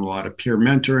was doing a lot of peer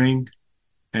mentoring,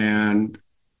 and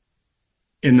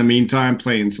in the meantime,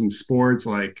 playing some sports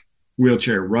like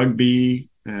wheelchair rugby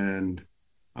and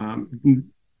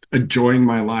enjoying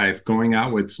my life, going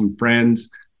out with some friends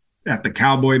at the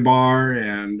Cowboy Bar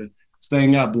and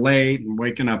staying up late and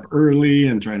waking up early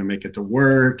and trying to make it to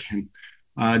work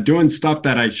and doing stuff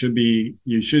that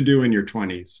you should do in your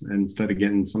 20s instead of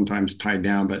getting sometimes tied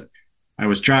down. But I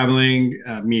was traveling,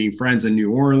 meeting friends in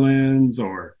New Orleans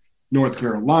or North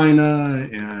Carolina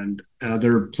and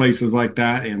other places like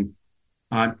that. And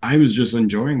I was just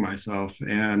enjoying myself.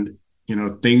 And,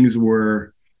 things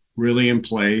were really in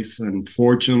place.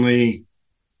 Unfortunately,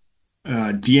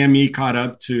 DME caught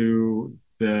up to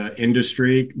the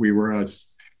industry. We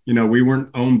weren't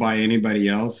owned by anybody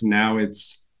else. Now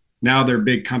they're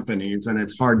big companies, and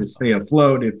it's hard to stay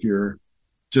afloat if you're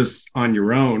just on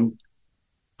your own.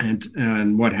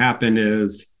 And what happened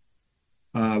is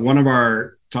one of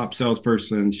our top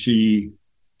salespersons, she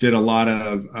did a lot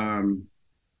of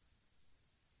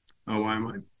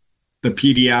the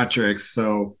pediatrics.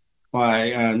 So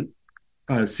by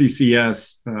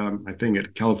CCS, I think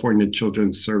at California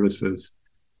Children's Services,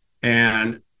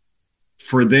 and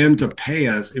for them to pay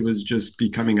us, it was just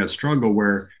becoming a struggle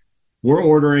where we're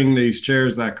ordering these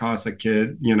chairs that cost a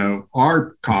kid,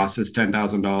 our cost is $10,000.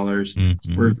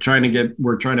 Mm-hmm. We're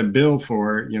trying to bill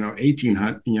for,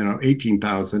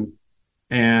 18,000,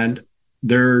 and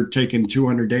they're taking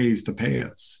 200 days to pay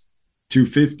us,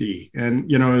 250.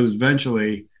 And, it was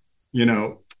eventually,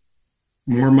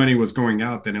 more money was going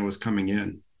out than it was coming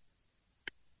in.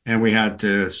 And we had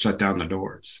to shut down the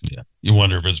doors. Yeah. You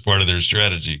wonder if it's part of their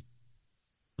strategy,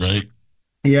 right?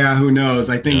 Yeah, who knows?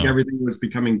 I think everything was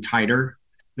becoming tighter.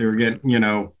 They were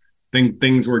getting,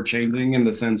 things were changing in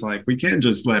the sense like we can't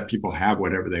just let people have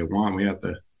whatever they want. We have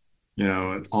to,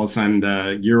 all of a sudden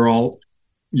the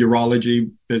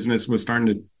urology business was starting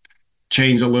to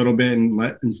change a little bit,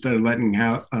 and instead of letting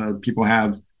people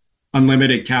have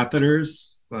unlimited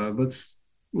catheters, let's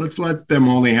let them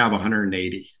only have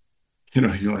 180.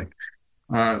 You're like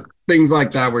things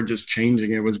like that were just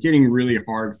changing. It was getting really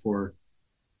hard for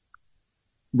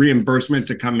reimbursement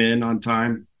to come in on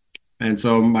time. And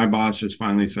so my boss just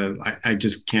finally said, I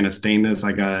just can't sustain this.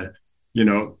 I gotta,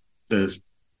 this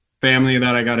family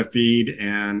that I gotta feed.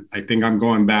 And I think I'm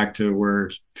going back to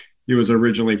where he was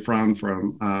originally from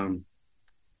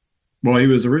he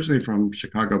was originally from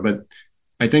Chicago, but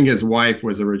I think his wife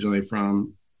was originally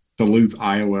from Duluth,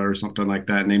 Iowa or something like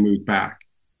that. And they moved back.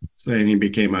 So then he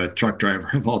became a truck driver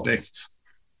of all days.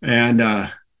 And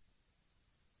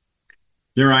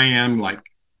here I am like,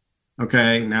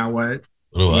 okay, now what?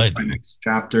 What do I My do? next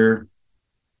chapter.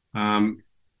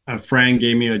 A friend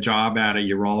gave me a job at a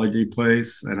urology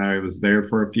place, and I was there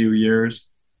for a few years.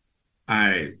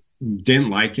 I didn't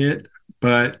like it,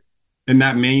 but in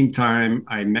that meantime,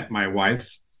 I met my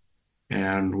wife,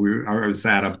 and I was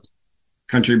at a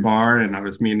country bar, and I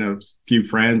was meeting a few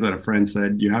friends, and a friend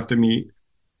said, you have to meet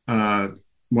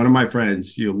one of my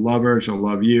friends. You'll love her, she'll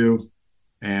love you.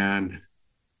 And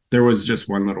there was just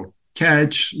one little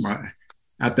catch.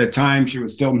 At the time, she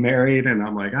was still married, and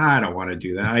I'm like, I don't want to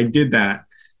do that. I did that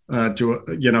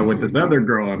with this other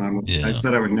girl, and I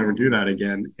said I would never do that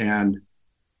again. And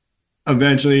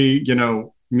eventually,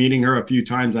 meeting her a few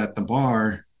times at the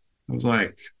bar, I was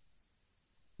like,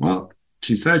 well,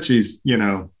 she said she's,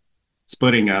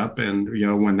 splitting up, and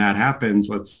when that happens,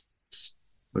 let's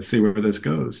see where this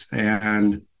goes.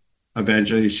 And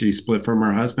eventually, she split from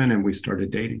her husband, and we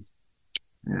started dating.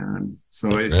 And so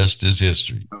the rest is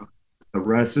history. The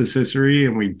rest is history,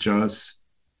 and we just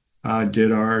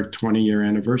did our 20-year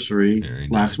anniversary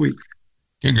last week.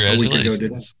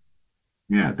 Congratulations.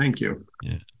 Yeah, thank you.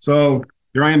 Yeah. So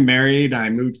here I am married. I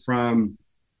moved from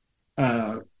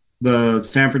the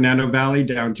San Fernando Valley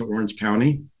down to Orange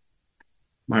County.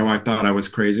 My wife thought I was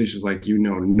crazy. She's like,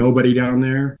 nobody down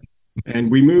there.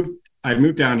 And I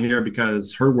moved down here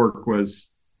because her work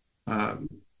was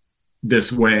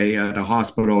this way at a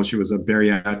hospital. She was a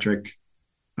bariatric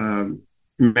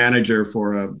manager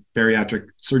for a bariatric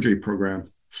surgery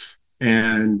program,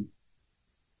 and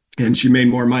she made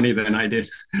more money than I did.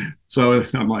 So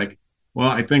I'm like, well,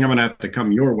 I think I'm gonna have to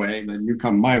come your way, and then you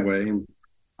come my way. And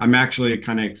I'm actually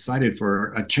kind of excited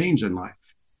for a change in life.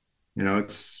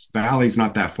 Valley's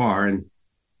not that far, and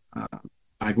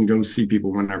I can go see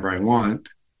people whenever I want.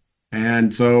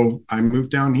 And so I moved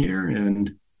down here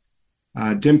and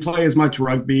didn't play as much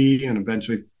rugby, and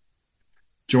eventually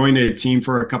joined a team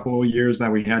for a couple of years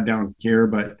that we had down here,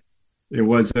 but it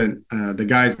wasn't, the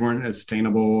guys weren't as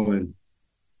sustainable.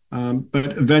 And,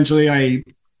 but eventually I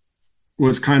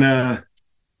was kind of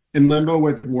in limbo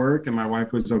with work, and my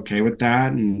wife was okay with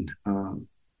that. And,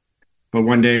 but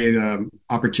one day the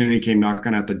opportunity came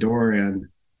knocking at the door, and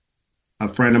a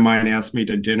friend of mine asked me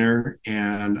to dinner,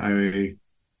 and I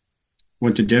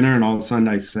went to dinner, and all of a sudden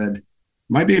I said,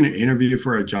 might be an interview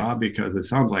for a job because it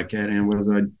sounds like it. And it was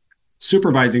a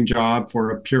supervising job for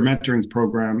a peer mentoring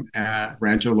program at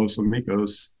Rancho Los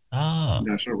Amigos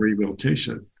National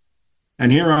Rehabilitation.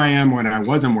 And here I am when I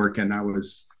wasn't working. I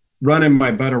was running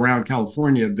my butt around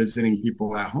California, visiting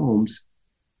people at homes.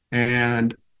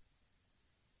 And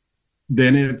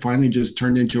then it finally just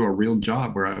turned into a real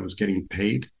job where I was getting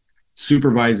paid,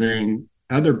 supervising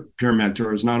other peer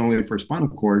mentors, not only for spinal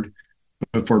cord,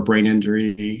 but for brain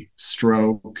injury,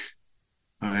 stroke,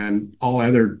 and all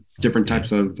other different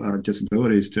types of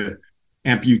disabilities, to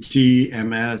amputee,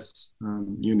 MS,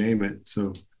 you name it.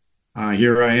 So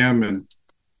here I am, and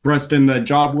thrust in the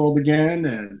job world again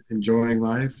and enjoying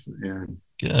life. And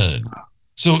good.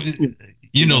 So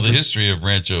you know the history of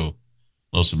Rancho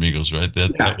Los Amigos, right?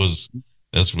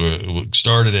 That's where it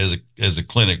started as a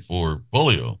clinic for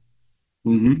polio,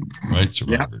 right?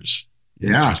 Survivors.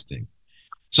 Yeah. Interesting.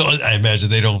 So I imagine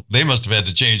they must have had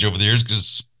to change over the years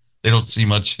because they don't see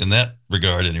much in that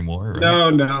regard anymore,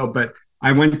 right? No, but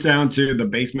I went down to the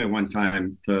basement one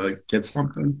time to get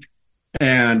something,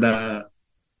 and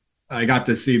I got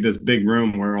to see this big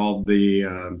room where all the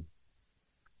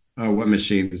what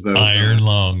machines? Those Iron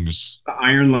lungs. the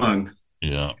iron lung.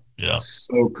 Yeah, yeah,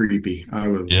 So creepy. I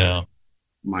was yeah.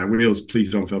 my wheels.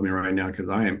 Please don't film me right now because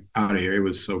I am out of here. It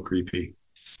was so creepy.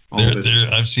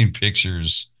 I've seen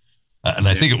pictures, and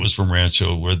I think it was from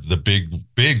Rancho, where the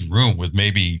big room with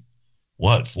maybe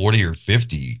 40 or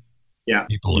 50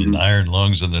 people in iron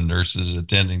lungs and the nurses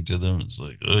attending to them. It's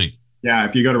like, oy. Yeah,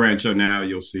 if you go to Rancho now,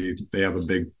 you'll see they have a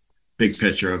big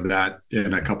picture of that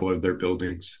in a couple of their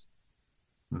buildings.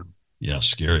 Yeah,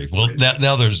 scary. Well,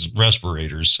 now there's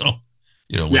respirators, so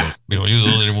we don't use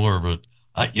those anymore. But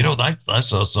I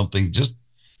saw something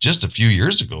just a few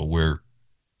years ago where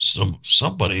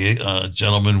somebody, a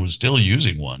gentleman, was still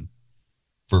using one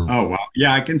for. Oh wow,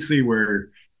 yeah, I can see where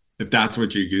if that's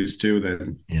what you're used to,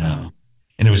 then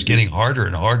and it was getting harder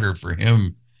and harder for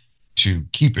him to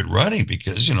keep it running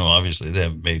because obviously they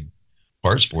haven't made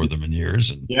parts for them in years.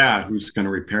 And who's going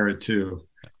to repair it too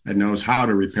and knows how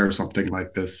to repair something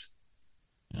like this?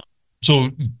 So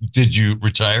did you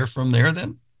retire from there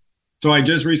then? So I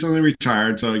just recently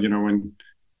retired. So, when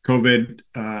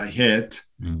COVID hit,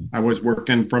 I was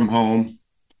working from home,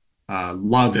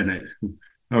 loving it.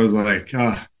 I was like,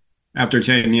 after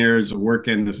 10 years of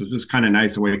working, this is just kind of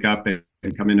nice to wake up and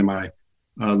come into my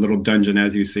little dungeon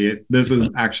as you see it. This is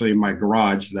actually my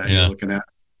garage that you're looking at,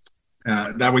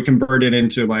 that we converted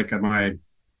into like my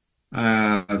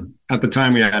at the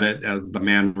time we had it as the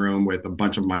man room with a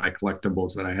bunch of my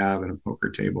collectibles that I have and a poker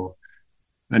table.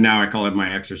 And now I call it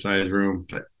my exercise room.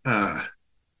 But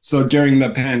so during the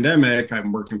pandemic,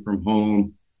 I'm working from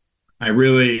home. I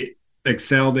really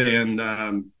excelled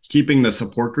in keeping the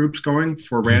support groups going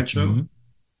for Rancho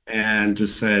and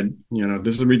just said,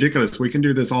 this is ridiculous. We can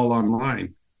do this all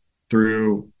online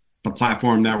through the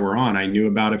platform that we're on. I knew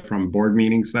about it from board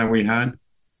meetings that we had.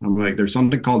 I'm like, there's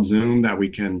something called Zoom that we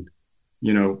can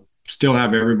still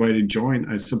have everybody join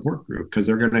a support group because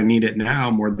they're going to need it now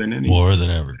more than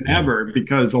ever.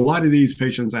 Because a lot of these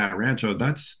patients at Rancho,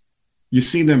 you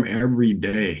see them every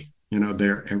day.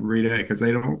 They're every day because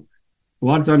a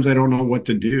lot of times they don't know what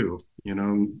to do.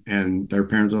 And their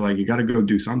parents are like, you got to go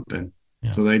do something.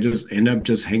 So they just end up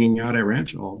just hanging out at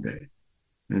Rancho all day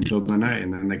until the night,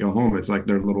 and then they go home. It's like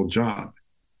their little job.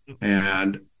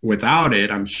 And without it,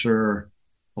 I'm sure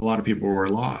a lot of people were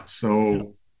lost.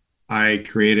 So I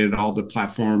created all the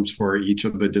platforms for each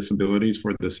of the disabilities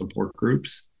for the support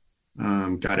groups,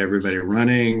 got everybody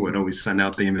running, would always send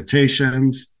out the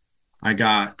invitations. I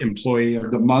got employee of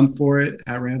the month for it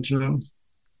at Rancho,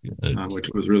 which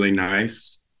was really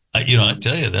nice. I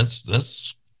tell you,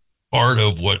 that's part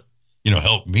of what,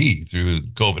 helped me through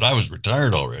COVID. I was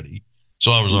retired already.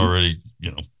 So I was already,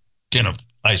 kind of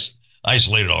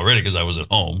isolated already because I was at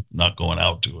home, not going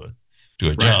out to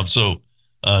a job. So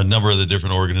a number of the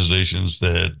different organizations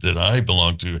that I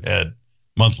belong to had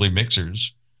monthly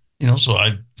mixers, so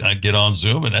I'd get on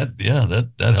Zoom, and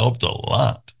that helped a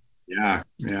lot. Yeah.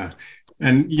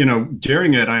 And,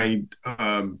 during it,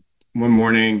 one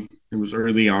morning, it was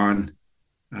early on,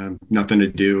 nothing to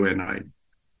do. And I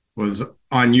was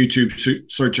on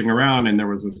YouTube searching around, and there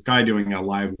was this guy doing a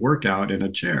live workout in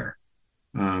a chair.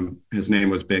 His name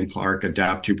was Ben Clark,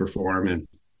 Adapt to Perform. And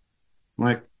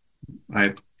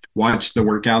I watched the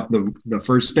workout the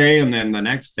first day, and then the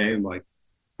next day, I'm like,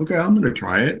 okay, I'm going to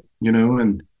try it,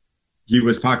 and he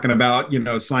was talking about,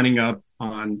 signing up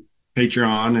on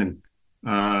Patreon and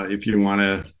if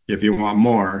you want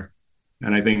more.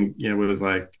 And I think it was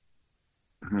like,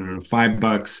 I don't know,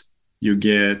 $5, you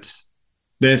get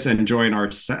this and join our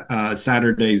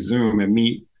Saturday Zoom and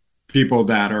meet people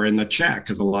that are in the chat,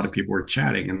 because a lot of people were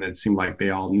chatting, and it seemed like they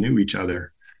all knew each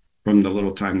other from the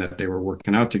little time that they were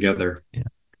working out together. Yeah.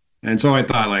 And so I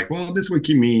thought, like, well, this would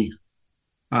keep me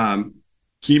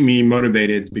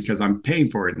motivated because I'm paying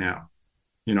for it now.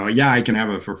 I can have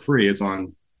it for free. It's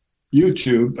on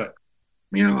YouTube, but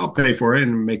I'll pay for it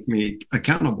and make me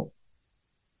accountable.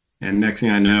 And next thing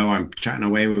I know, I'm chatting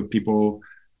away with people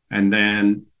And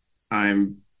then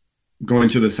I'm going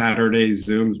to the Saturday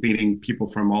Zooms, meeting people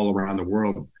from all around the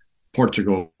world,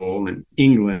 Portugal and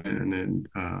England and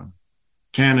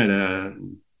Canada,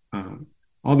 uh,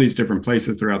 all these different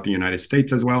places throughout the United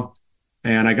States as well.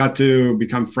 And I got to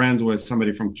become friends with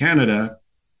somebody from Canada.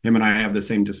 Him and I have the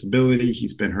same disability.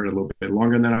 He's been hurt a little bit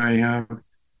longer than I have.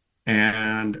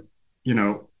 And, you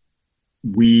know,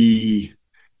 we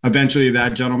eventually,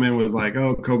 that gentleman was like,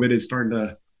 oh, COVID is starting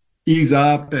to ease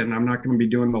up and I'm not going to be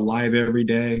doing the live every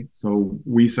day. So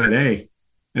we said, hey,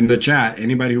 in the chat,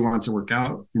 anybody who wants to work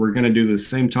out, we're going to do the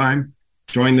same time.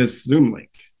 Join this Zoom link.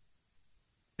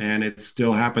 And it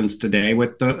still happens today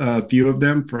with a few of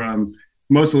them. From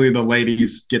mostly the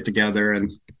ladies get together,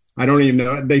 and I don't even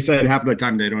know. They said half of the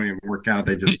time they don't even work out;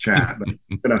 they just chat.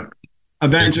 But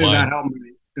eventually, that helped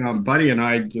me. Buddy and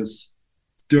I just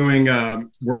doing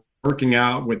working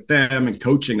out with them and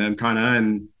coaching them, kind of.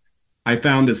 And I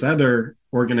found this other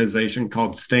organization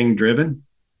called Staying Driven,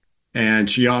 and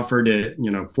she offered it,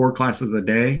 4 classes a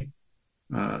day,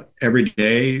 every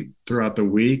day throughout the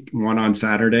week, one on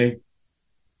Saturday.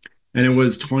 And it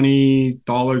was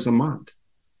 $20 a month.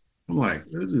 I'm like,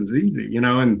 this is easy,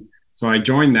 and so I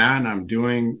joined that, and I'm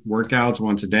doing workouts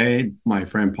once a day, my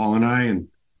friend Paul and I, and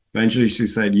eventually she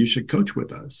said, you should coach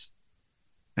with us.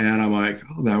 And I'm like,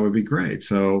 oh, that would be great.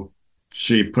 So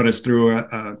she put us through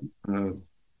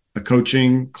a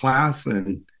coaching class,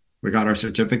 and we got our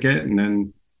certificate, and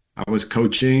then I was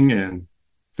coaching, and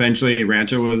eventually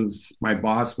my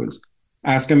boss was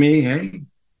asking me, hey,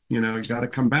 you got to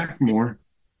come back more.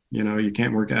 You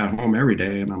can't work at home every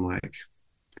day. And I'm like,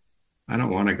 I don't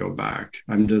want to go back.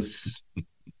 I'm just,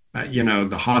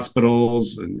 the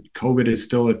hospitals and COVID is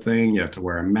still a thing. You have to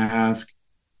wear a mask.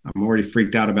 I'm already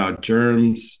freaked out about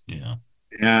germs. Yeah.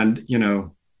 And,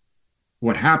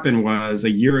 what happened was a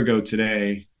year ago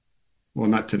today, well,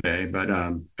 not today, but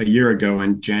a year ago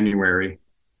in January,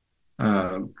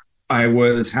 I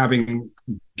was having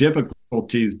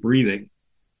difficulties breathing.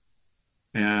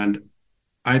 And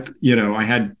I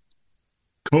had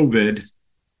COVID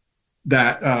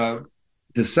that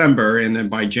December, and then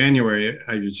by January,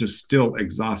 I was just still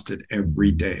exhausted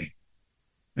every day.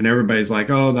 And everybody's like,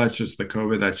 oh, that's just the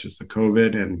COVID. That's just the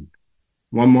COVID. And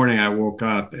one morning I woke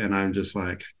up and I'm just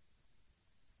like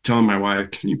telling my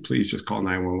wife, can you please just call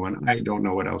 911? I don't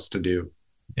know what else to do.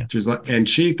 Yeah. She's like, and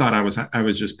she thought I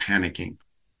was just panicking.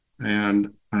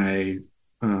 And I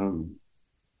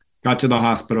got to the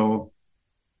hospital.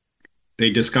 They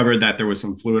discovered that there was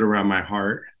some fluid around my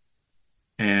heart.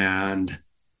 And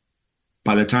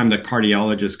by the time the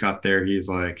cardiologist got there, he's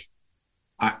like,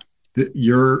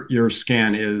 your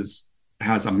scan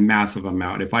has a massive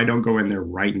amount. If I don't go in there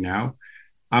right now,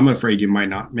 I'm afraid you might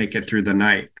not make it through the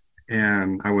night.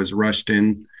 And I was rushed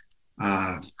in.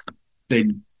 They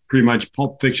pretty much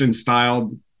Pulp Fiction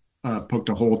style poked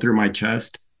a hole through my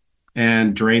chest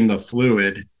and drained the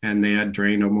fluid, and they had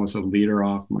drained almost a liter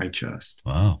off my chest.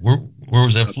 Wow. Where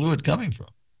was that fluid coming from?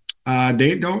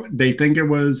 They think it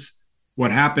was,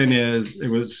 what happened is it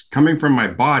was coming from my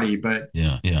body, but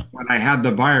yeah. when I had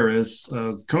the virus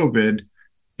of COVID,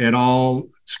 it all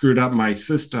screwed up my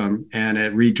system and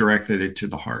it redirected it to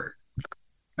the heart.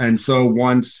 And so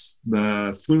once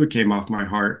the fluid came off my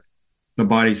heart, the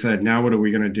body said, now what are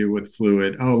we going to do with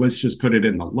fluid? Oh, let's just put it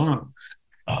in the lungs.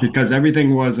 Because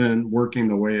everything wasn't working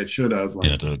the way it should have.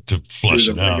 Like, to flush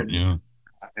it out. Yeah.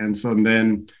 And so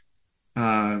then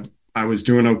I was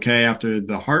doing okay after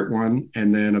the heart one.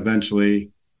 And then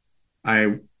eventually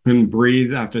I couldn't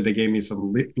breathe after they gave me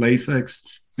some Lasix.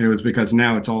 It was because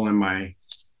now it's all in my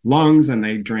lungs, and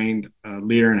they drained 1.5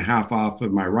 liters off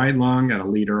of my right lung and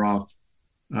 1 liter off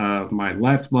my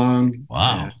left lung.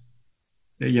 Wow. And,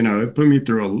 it put me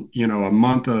through a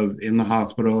month of in the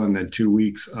hospital and then 2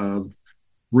 weeks of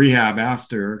rehab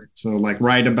after. So like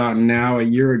right about now, a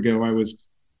year ago, I was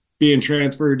being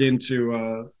transferred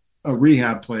into a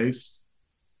rehab place.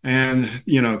 And,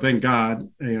 thank God,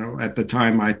 at the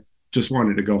time I just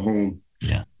wanted to go home.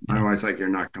 Yeah. My wife's like, you're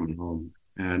not coming home.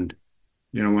 And,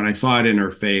 when I saw it in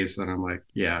her face, and I'm like,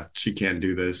 yeah, she can't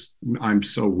do this. I'm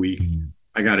so weak. Mm-hmm.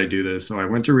 I got to do this. So I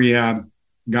went to rehab,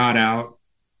 got out.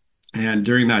 And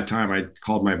during that time, I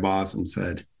called my boss and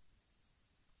said,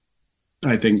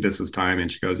 I think this is time.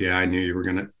 And she goes, yeah, I knew you were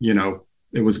going to,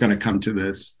 it was going to come to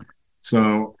this.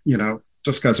 So,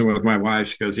 discussing with my wife,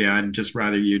 she goes, yeah, I'd just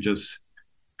rather you just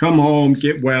come home,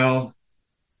 get well,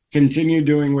 continue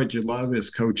doing what you love, is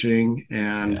coaching,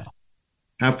 and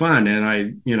have fun. And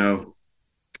I,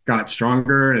 got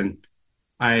stronger, and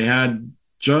I had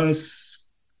just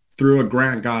through a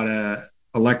grant got a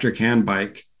electric hand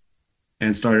bike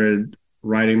and started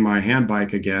riding my hand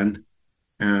bike again.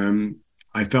 And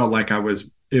I felt like it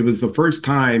was the first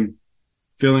time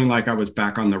feeling like I was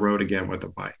back on the road again with a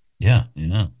bike. Yeah.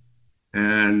 Yeah.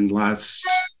 And last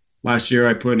year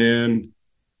I put in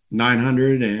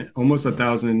 900 and almost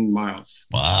 1,000 miles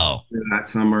Wow. that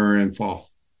summer and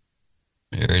fall.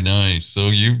 Very nice. So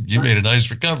you made a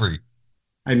nice recovery.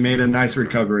 I made a nice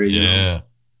recovery. Yeah.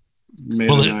 Made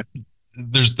Well, a nice,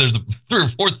 there's 3 or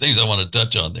 4 things I want to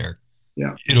touch on there.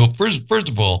 yeah. First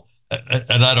of all,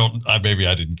 and maybe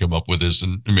I didn't come up with this,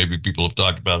 and maybe people have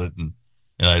talked about it, and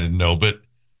I didn't know, but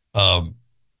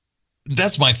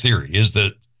that's my theory is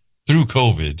that through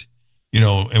COVID,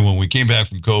 and when we came back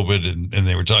from COVID, and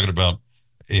they were talking about,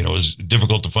 it was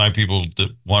difficult to find people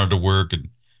that wanted to work and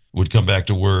would come back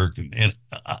to work, and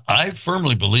I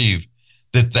firmly believe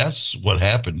that that's what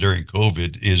happened during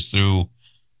COVID is through,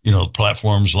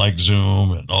 platforms like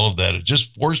Zoom and all of that. It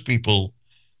just forced people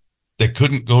that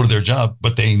couldn't go to their job,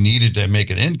 but they needed to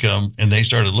make an income, and they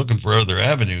started looking for other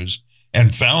avenues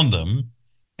and found them.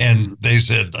 And they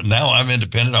said, now I'm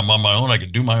independent. I'm on my own. I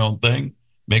can do my own thing,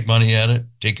 make money at it,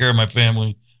 take care of my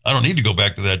family. I don't need to go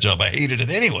back to that job. I hated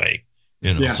it anyway.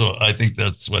 Yeah. So I think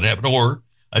that's what happened. Or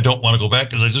I don't want to go back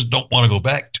because I just don't want to go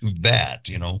back to that,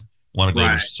 want to go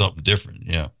to something different.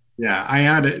 Yeah. Yeah. I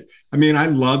had it. I mean, I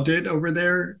loved it over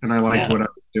there and I liked what I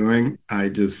was doing. I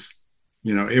just,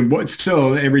 it was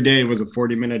still every day was a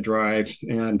 40-minute drive.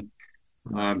 And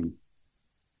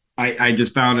I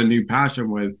just found a new passion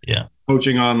with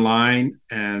coaching online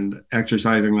and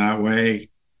exercising that way.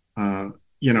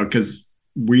 Because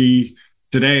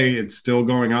today it's still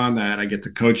going on that I get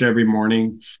to coach every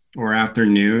morning or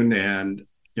afternoon. And,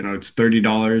 it's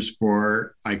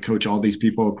 $30 I coach all these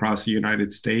people across the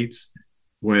United States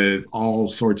with all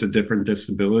sorts of different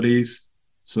disabilities.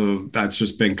 So that's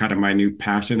just been kind of my new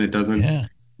passion. It doesn't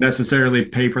necessarily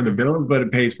pay for the bills, but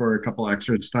it pays for a couple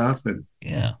extra stuff. And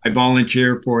I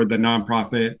volunteer for the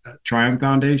nonprofit Triumph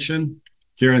Foundation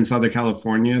here in Southern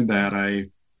California that I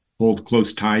hold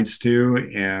close ties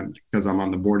to. And because I'm on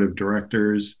the board of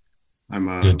directors, I'm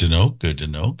good to know.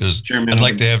 Because I'd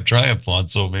like to have Triumph on,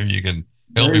 so maybe you can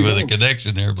help me with a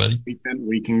connection there, buddy.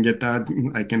 We can get that.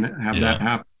 I can have that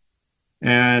happen.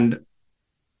 And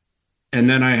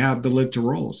then I have the Live to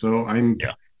Roll. So I'm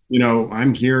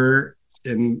here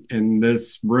in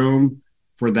this room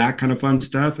for that kind of fun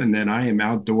stuff. And then I am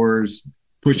outdoors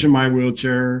pushing my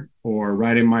wheelchair or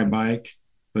riding my bike,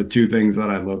 the 2 things that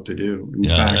I love to do. In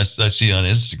fact, I see on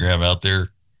Instagram out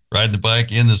there riding the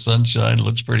bike in the sunshine. It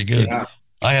looks pretty good. Yeah.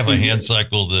 I have a hand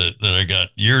cycle that I got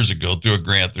years ago through a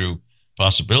grant through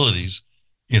Possibilities,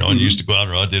 and used to go out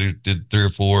and I did 3 or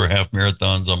 4 half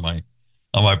marathons on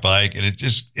my bike. And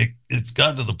it's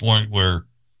gotten to the point where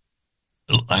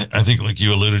I think, like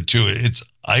you alluded to,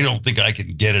 I don't think I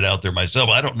can get it out there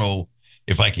myself. I don't know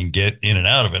if I can get in and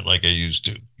out of it like I used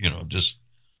to, just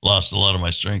lost a lot of my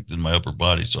strength in my upper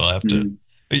body. So I have to,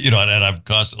 and I'm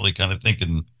constantly kind of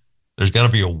thinking there's got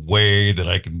to be a way that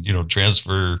I can,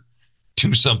 transfer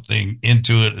to something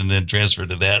into it and then transfer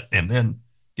to that and then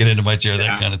get into my chair,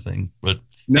 that kind of thing. But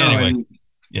anyway,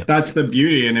 that's the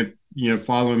beauty. And if,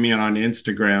 follow me on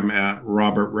Instagram at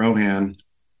Robert Rohan,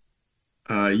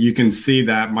 you can see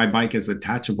that my bike is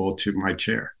attachable to my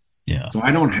chair. Yeah. So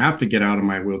I don't have to get out of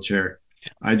my wheelchair.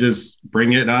 I just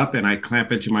bring it up and I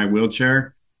clamp it to my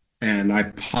wheelchair and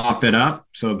I pop it up.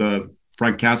 So the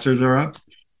front casters are up.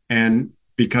 And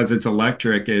because it's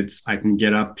electric, I can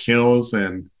get up hills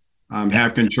and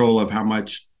have control of how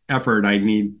much effort I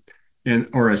need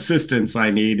or assistance I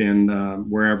need in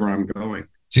wherever I'm going.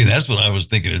 See, that's what I was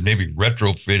thinking of, maybe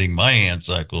retrofitting my hand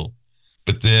cycle.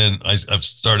 But then I've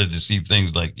started to see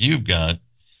things like you've got,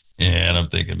 and I'm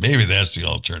thinking maybe that's the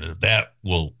alternative. That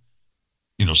will,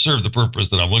 serve the purpose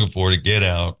that I'm looking for to get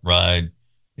out, ride.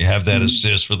 You have that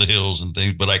assist for the hills and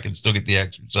things, but I can still get the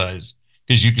exercise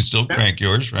because you can still crank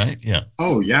yours, right? Yeah.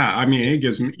 Oh, yeah. I mean, it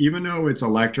gives me, even though it's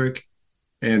electric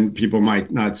and people might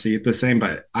not see it the same,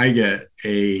 but I get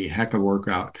a heck of a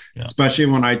workout, especially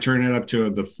when I turn it up to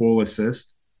the full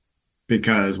assist.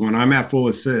 Because when I'm at full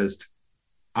assist,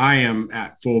 I am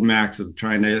at full max of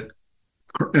trying to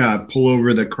pull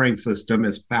over the crank system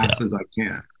as fast as I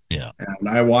can. Yeah. And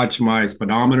I watch my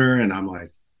speedometer and I'm like,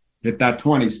 hit that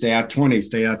 20, stay at 20,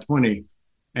 stay at 20.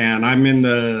 And I'm in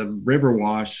the river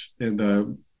wash in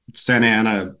the Santa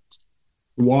Ana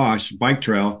wash bike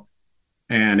trail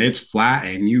and it's flat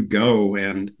and you go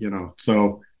and,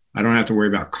 so I don't have to worry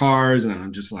about cars and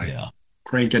I'm just like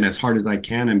cranking as hard as I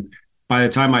can. And by the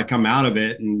time I come out of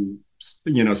it and,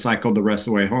 cycle the rest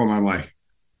of the way home, I'm like,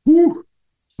 whew,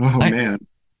 man.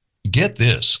 Get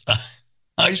this.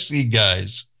 I see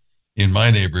guys in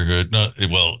my neighborhood,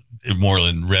 more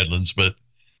in Redlands, but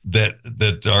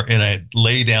that are in a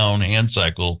lay down hand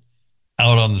cycle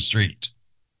out on the street.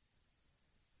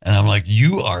 And I'm like,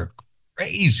 you are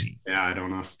crazy. Yeah, I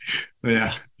don't know. But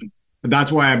yeah.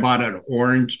 That's why I bought an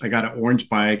orange. I got an orange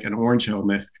bike, an orange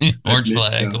helmet. Orange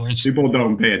flag, orange. People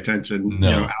don't pay attention,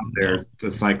 out there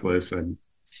to cyclists. And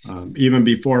even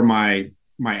before my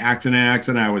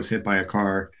accident, I was hit by a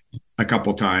car a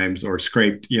couple times or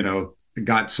scraped,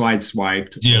 got side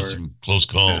swiped. Yeah, some close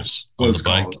calls on the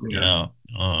bike. Yeah.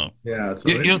 Yeah. So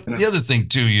the other thing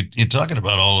too, you're talking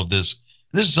about all of this.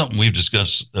 This is something we've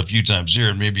discussed a few times here,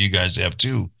 and maybe you guys have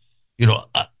too.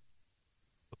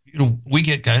 We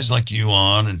get guys like you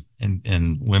on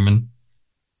and women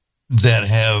that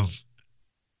have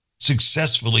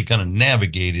successfully kind of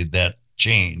navigated that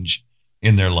change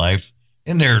in their life,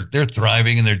 and they're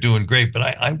thriving and they're doing great. But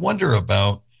I wonder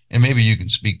about, and maybe you can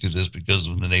speak to this because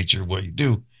of the nature of what you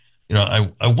do. I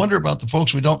wonder about the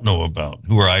folks we don't know about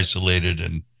who are isolated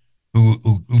and who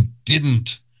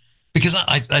didn't, because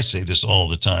I say this all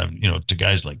the time, to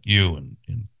guys like you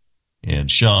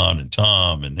and Sean and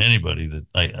Tom and anybody that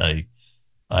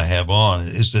I have on,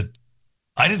 is that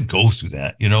I didn't go through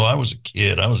that. I was a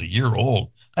kid. I was a year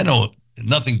old. I know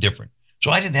nothing different.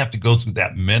 So I didn't have to go through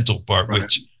that mental part, right,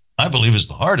 which I believe is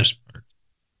the hardest part,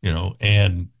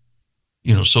 and,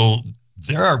 so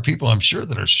there are people I'm sure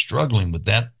that are struggling with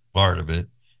that part of it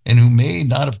and who may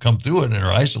not have come through it and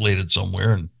are isolated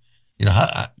somewhere. And, you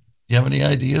have any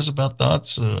ideas about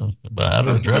thoughts about how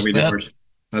to address that?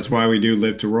 That's why we do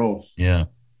Live to Roll. Yeah.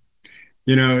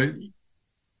 I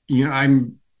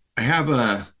have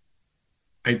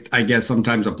I guess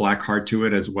sometimes a black heart to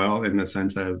it as well, in the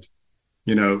sense of,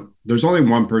 there's only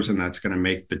one person that's going to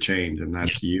make the change, and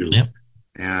that's you. Yep.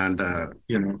 And,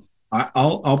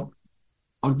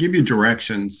 I'll give you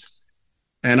directions,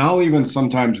 and I'll even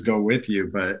sometimes go with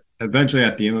you, but eventually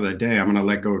at the end of the day, I'm going to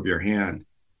let go of your hand,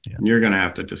 and you're going to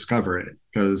have to discover it,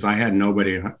 because I had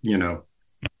nobody,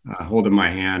 holding my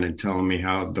hand and telling me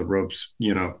how the ropes,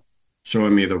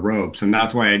 showing me the ropes. And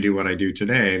that's why I do what I do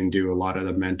today and do a lot of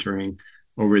the mentoring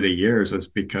over the years, is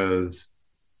because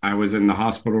I was in the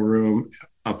hospital room.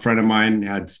 A friend of mine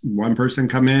had one person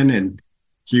come in, and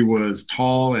he was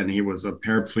tall and he was a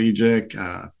paraplegic,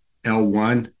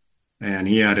 L1, and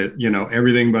he had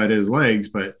everything but his legs,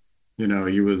 but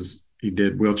he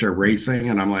did wheelchair racing.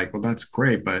 And I'm like, well, that's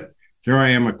great, but here I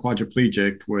am, a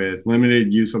quadriplegic with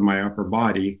limited use of my upper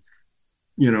body.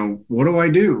 What do I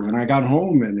do? And I got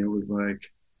home, and it was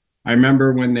like, I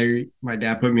remember when my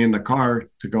dad put me in the car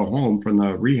to go home from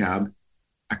the rehab,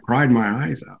 I cried my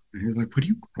eyes out. And he was like, what are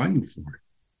you crying for?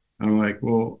 And I'm like,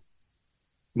 well,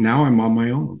 now I'm on my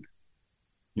own.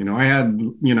 I had,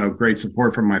 great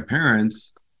support from my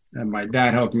parents, and my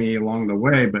dad helped me along the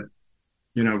way. But,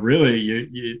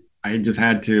 really, I just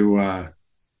had to,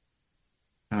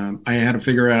 I had to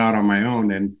figure it out on my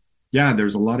own. And yeah,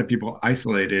 there's a lot of people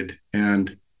isolated,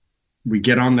 and we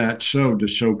get on that show to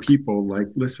show people, like,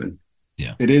 listen,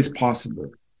 it is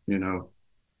possible.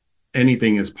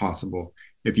 Anything is possible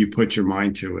if you put your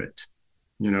mind to it.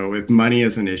 If money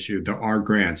is an issue, there are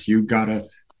grants.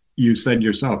 You said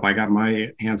yourself, I got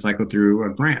my hand cycle through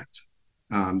a grant.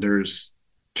 There's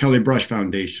Kelly Brush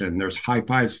Foundation. There's High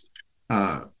Fives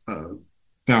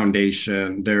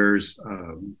Foundation. There's,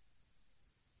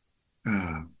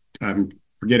 I'm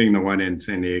forgetting the one in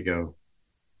San Diego.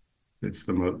 It's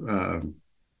the most,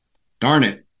 darn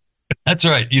it. That's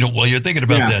right. While you're thinking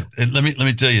about that, let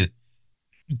me tell you,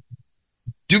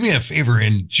 do me a favor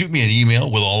and shoot me an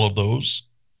email with all of those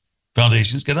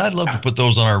foundations, because I'd love to put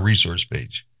those on our resource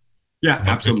page. Yeah,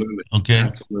 absolutely. Okay.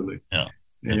 Absolutely. Yeah.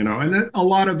 And then a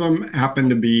lot of them happen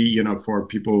to be, for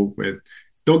people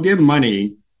they'll give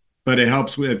money, but it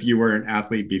helps if you were an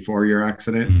athlete before your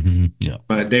accident. Mm-hmm. Yeah.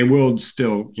 But they will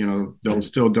still, they'll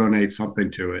still donate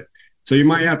something to it. So you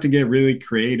might have to get really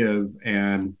creative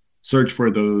and search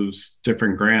for those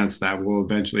different grants that will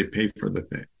eventually pay for the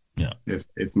thing. Yeah.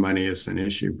 If money is an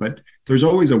issue, but there's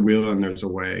always a will and there's a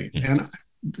way. Yeah.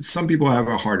 And some people have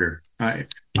it harder. I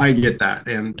get that.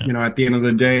 And, at the end of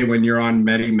the day, when you're on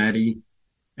Medi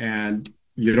and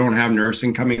you don't have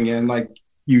nursing coming in like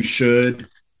you should,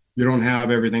 you don't have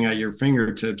everything at your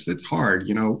fingertips, it's hard.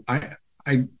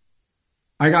 I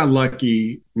got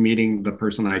lucky meeting the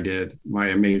person I did, my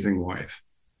amazing wife.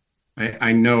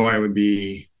 I know I would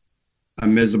be a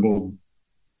miserable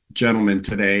gentleman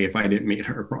today if I didn't meet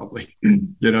her, probably.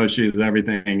 She's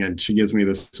everything, and she gives me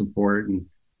the support, and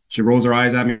she rolls her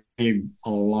eyes at me a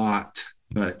lot.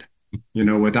 But,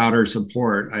 without her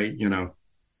support, it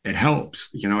helps.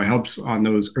 It helps on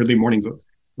those early mornings.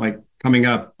 Like coming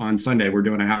up on Sunday, we're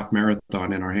doing a half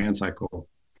marathon in our hand cycle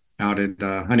out at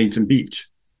Huntington Beach.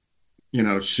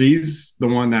 she's the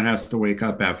one that has to wake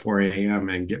up at 4 a.m.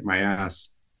 and get my ass,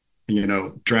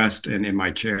 dressed and in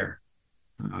my chair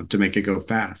to make it go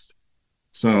fast.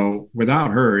 So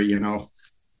without her,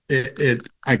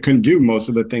 I couldn't do most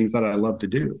of the things that I love to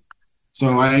do.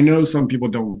 So I know some people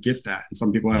don't get that, and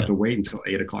some people have to wait until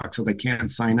 8 o'clock, so they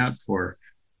can't sign up for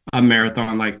a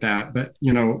marathon like that. But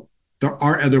there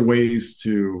are other ways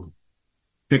to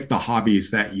pick the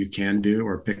hobbies that you can do,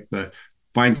 or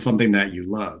find something that you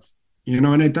love.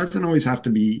 And it doesn't always have to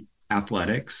be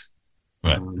athletics.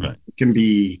 Right. It can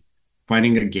be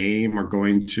finding a game or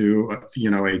going to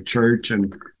a church.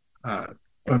 And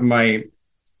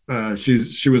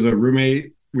she was a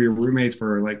roommate. We were roommates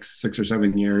for like 6 or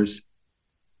 7 years,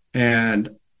 and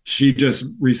she just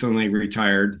recently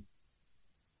retired,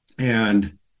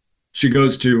 and she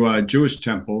goes to a Jewish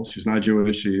temple. She's not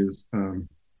Jewish. She's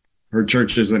her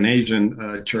church is an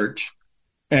Asian church,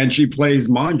 and she plays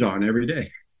mahjong every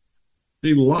day.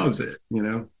 She loves it,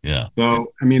 Yeah.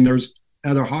 So I mean, there's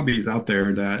other hobbies out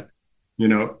there that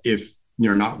if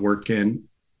you're not working,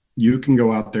 you can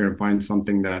go out there and find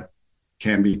something that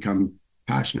can become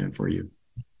passionate for you.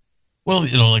 Well,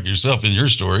 like yourself in your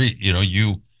story,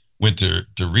 you went to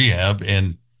rehab,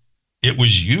 and it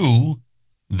was you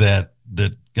that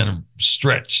kind of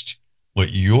stretched what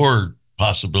your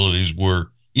possibilities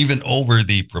were, even over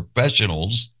the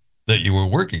professionals that you were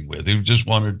working with, who just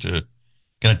wanted to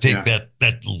kind of take that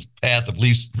path of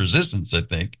least resistance, I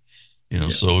think.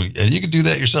 So, and you can do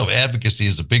that yourself. Advocacy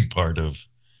is a big part of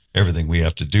everything we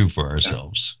have to do for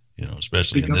ourselves,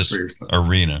 especially in this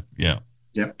arena. Yeah.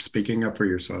 Yep. Speaking up for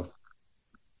yourself.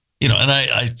 And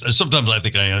I sometimes I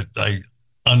think I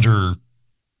under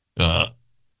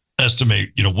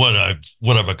estimate, what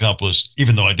I've accomplished,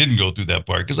 even though I didn't go through that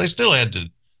part, because I still had to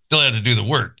do the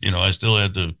work. I still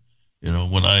had to,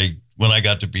 when I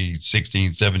got to be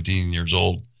 16, 17 years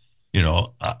old,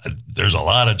 there's a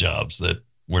lot of jobs that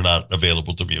were not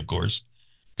available to me, of course,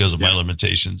 because of my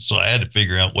limitations. So I had to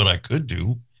figure out what I could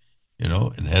do,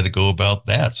 and had to go about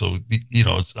that. So,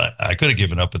 I could have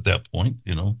given up at that point,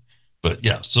 but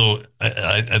yeah, so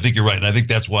I think you're right. And I think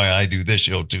that's why I do this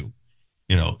show too,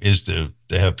 is to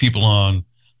have people on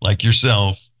like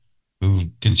yourself who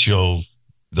can show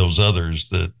those others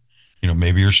that,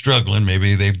 maybe you're struggling,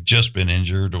 maybe they've just been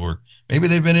injured, or maybe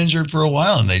they've been injured for a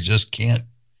while and they just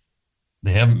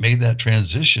they haven't made that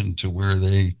transition to where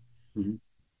they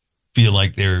feel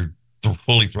like they're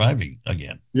fully thriving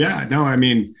again. Yeah, no, I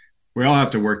mean, we all have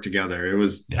to work together.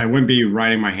 I wouldn't be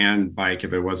riding my hand bike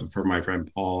if it wasn't for my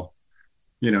friend Paul.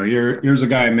 Here's a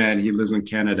guy I met. He lives in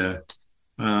Canada,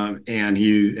 and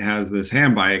he has this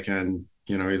hand bike, and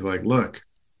he's like, "Look,"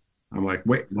 I'm like,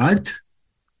 "Wait, what?"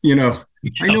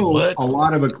 I know a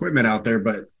lot of equipment out there,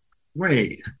 but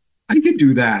wait, I could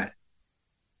do that.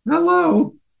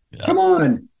 Hello, come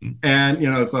on,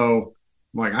 and so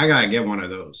I'm like, I gotta get one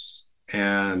of those,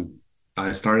 and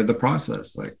I started the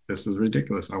process. Like, this is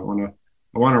ridiculous. I want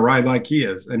to ride like he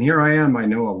is, and here I am. I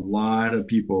know a lot of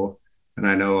people. And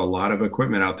I know a lot of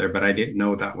equipment out there, but I didn't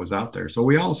know that was out there. So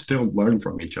we all still learn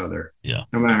from each other. Yeah.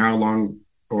 No matter how long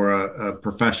or a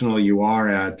professional you are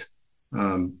at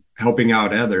helping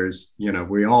out others,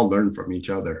 we all learn from each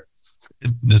other.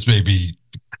 This may be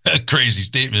a crazy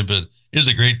statement, but it's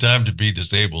a great time to be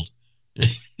disabled.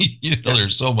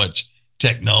 There's so much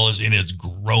technology and it's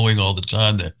growing all the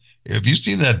time. Have you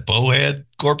seen that Bowhead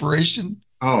Corporation?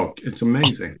 Oh, it's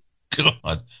amazing.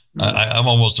 God, I'm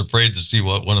almost afraid to see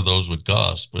what one of those would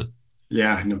cost, but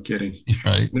yeah, no kidding.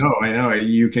 Right? No, I know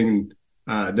you can.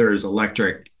 There's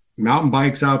electric mountain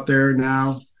bikes out there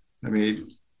now. I mean,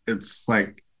 it's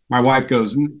like my wife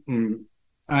goes,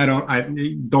 I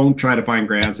don't try to find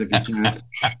grants if you can,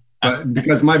 but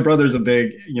because my brother's a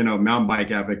big, mountain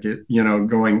bike advocate,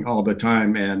 going all the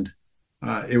time, and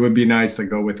it would be nice to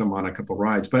go with him on a couple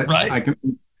rides. But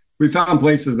we found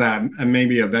places that, and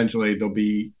maybe eventually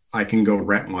I can go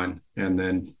rent one and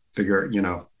then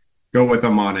go with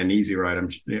them on an easy ride.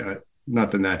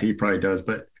 Nothing that he probably does,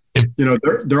 but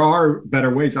there are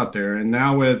better ways out there. And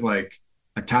now with like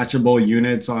attachable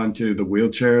units onto the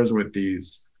wheelchairs with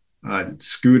these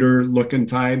scooter looking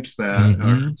types that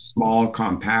are small,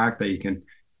 compact, that you can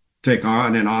take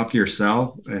on and off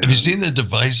yourself. Have you seen the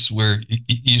device where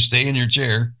you stay in your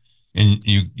chair and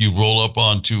you roll up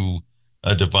onto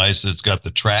a device that's got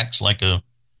the tracks like a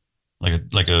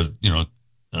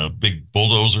big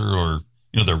bulldozer, or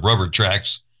they're rubber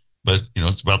tracks, but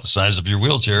it's about the size of your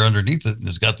wheelchair underneath it, and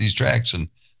it's got these tracks, and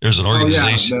there's an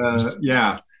organization.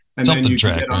 And then you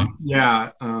track, can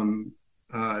get on,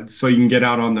 so you can get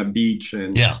out on the beach,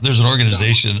 and there's an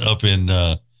organization up in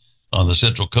on the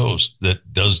Central Coast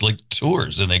that does like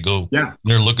tours, and they go, Yeah.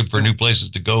 they're looking for new places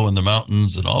to go in the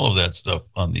mountains and all of that stuff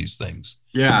on these things.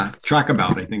 Yeah,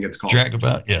 Trackabout, I think it's called.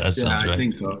 Trackabout, yeah, that Yeah, sounds right. I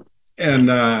think so. And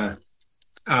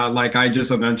like I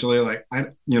just eventually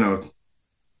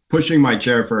pushing my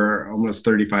chair for almost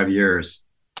 35 years.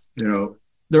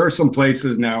 There are some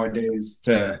places nowadays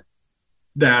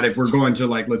that if we're going to,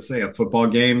 like, let's say a football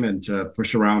game, and to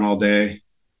push around all day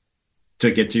to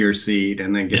get to your seat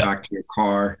and then get back to your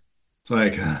car, it's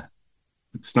like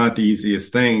it's not the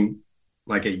easiest thing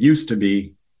like it used to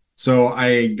be. So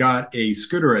I got a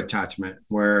scooter attachment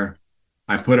where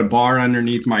I put a bar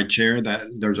underneath my chair that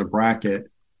there's a bracket,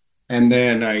 and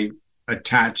then I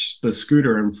attach the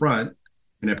scooter in front,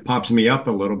 and it pops me up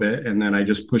a little bit, and then I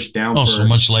just push down. Oh, so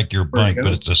much like your bike,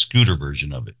 but it's a scooter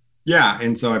version of it. Yeah,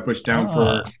 and so I push down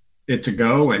for it to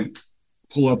go and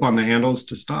pull up on the handles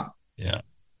to stop. Yeah.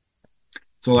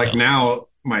 So like now,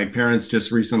 my parents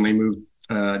just recently moved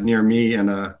near me in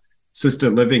a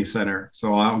assisted living center,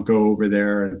 so I'll go over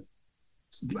there and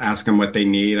ask them what they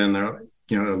need, and they're,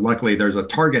 luckily there's a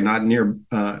Target not near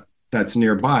that's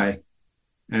nearby,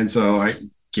 and so I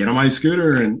get on my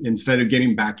scooter, and instead of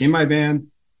getting back in my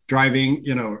van, driving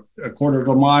a quarter of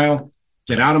a mile,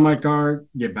 get out of my car,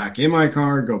 get back in my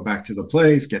car, go back to the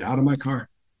place, get out of my car.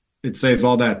 It saves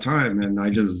all that time, and I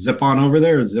just zip on over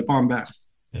there and zip on back.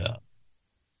 Yeah.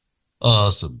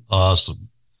 Awesome.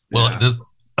 Well,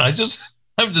 I'm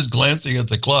just glancing at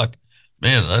the clock.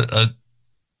 Man,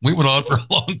 we went on for a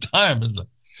long time, and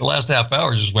the last half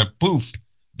hour just went poof.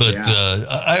 But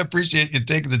I appreciate you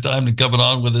taking the time and coming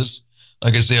on with us.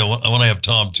 Like I say, I want to have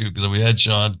Tom too, because we had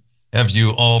Sean, have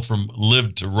you all from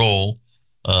Live to Roll.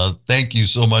 Thank you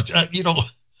so much. I don't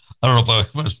know if I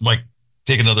might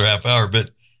take another half hour,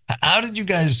 but how did you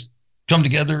guys come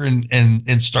together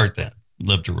and start that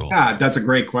Live to Roll? Yeah, that's a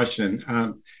great question.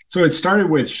 So it started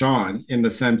with Sean, in the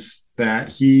sense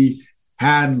that he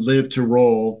had Live to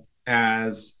Roll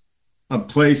as a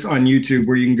place on YouTube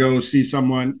where you can go see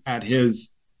someone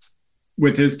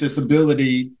with his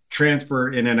disability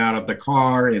transfer in and out of the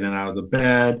car, in and out of the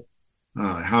bed.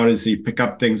 How does he pick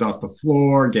up things off the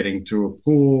floor, getting to a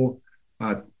pool,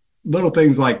 little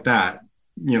things like that,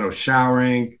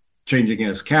 showering, changing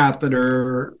his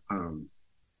catheter,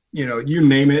 you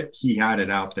name it, he had it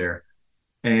out there.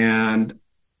 And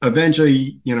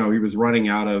eventually, he was running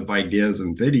out of ideas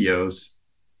and videos,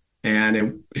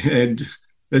 and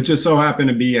it just so happened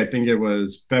to be, I think it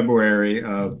was February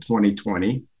of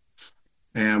 2020,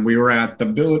 and we were at the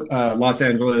Los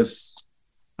Angeles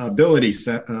Ability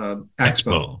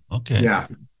Expo. Okay. Yeah.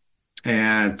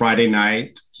 And Friday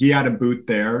night, he had a booth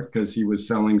there because he was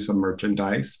selling some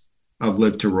merchandise of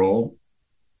Live to Roll,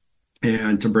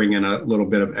 and to bring in a little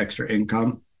bit of extra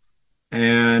income.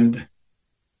 And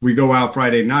we go out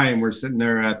Friday night, and we're sitting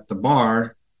there at the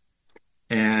bar,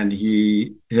 and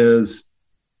his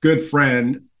good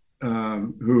friend,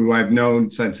 who I've known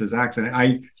since his accident.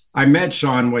 I met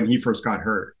Sean when he first got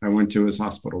hurt. I went to his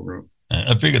hospital room.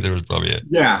 I figured there was probably a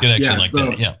connection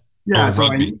that. Yeah.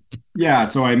 Yeah.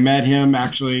 So I met him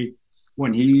actually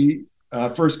when he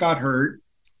first got hurt,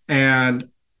 and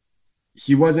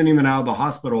he wasn't even out of the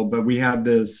hospital, but we had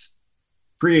this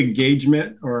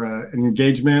pre-engagement or an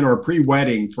engagement or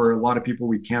pre-wedding for a lot of people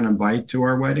we can't invite to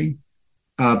our wedding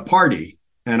party.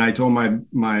 And I told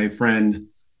my friend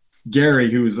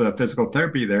Gary, who's a physical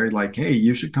therapy there, like, hey,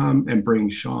 you should come and bring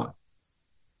Sean.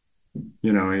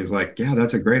 He was like, yeah,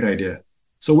 that's a great idea.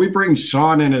 So we bring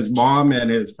Sean and his mom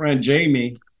and his friend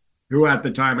Jamie, who at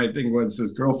the time I think was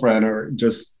his girlfriend, or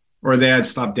they had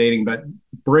stopped dating, but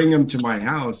bring him to my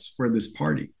house for this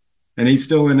party. And he's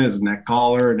still in his neck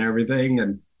collar and everything.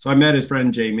 And so I met his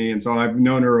friend Jamie, and so I've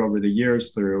known her over the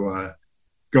years through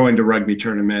going to rugby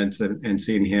tournaments and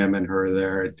seeing him and her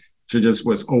there. She just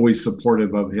was always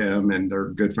supportive of him, and they're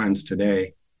good friends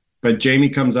today. But Jamie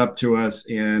comes up to us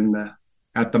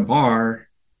at the bar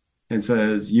and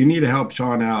says, you need to help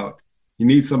Sean out. You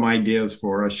need some ideas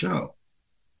for a show.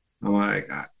 I'm like,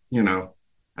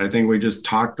 I think we just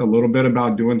talked a little bit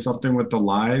about doing something with the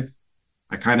live.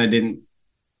 I kind of didn't,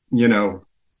 don't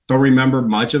remember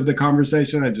much of the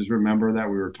conversation. I just remember that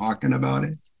we were talking about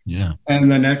it. Yeah. And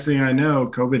the next thing I know,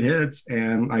 COVID hits,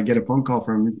 and I get a phone call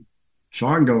from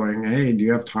Sean going, hey, do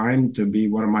you have time to be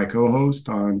one of my co-hosts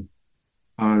on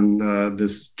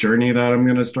this journey that I'm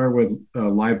going to start with a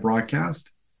live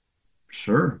broadcast?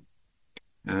 Sure.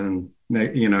 And,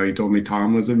 he told me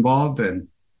Tom was involved, and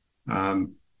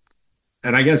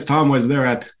I guess Tom was there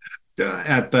at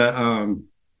the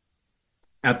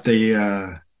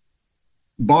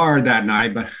bar that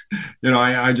night, but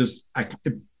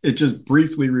it just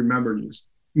briefly remembered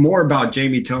more about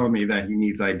Jamie telling me that he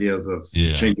needs ideas of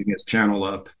changing his channel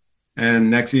up. And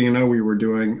next thing you know, we were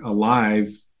doing a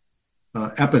live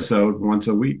episode once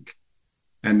a week.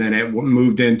 And then it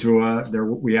moved into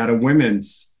we had a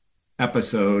women's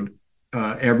episode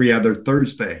every other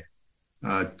Thursday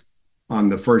on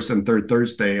the first and third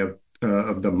Thursday of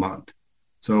the month.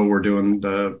 So we're doing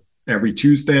every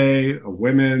Tuesday, a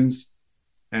women's,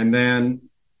 and then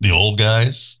the old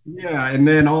guys. Yeah. And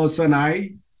then all of a sudden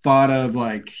I thought of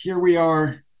like, here we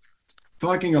are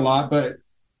talking a lot, but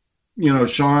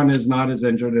Sean is not as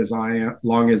injured as I am,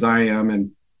 long as I am.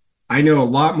 And I know a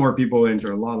lot more people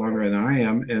injured a lot longer than I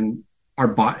am. And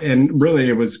and really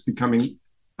it was becoming,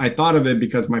 I thought of it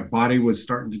because my body was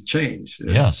starting to change.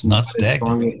 It's not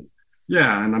stagnant.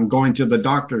 Yeah. And I'm going to the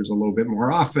doctors a little bit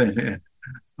more often.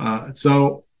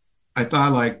 So I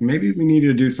thought like, maybe we need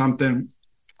to do something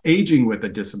aging with a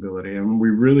disability. And we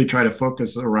really try to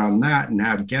focus around that and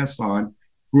have guests on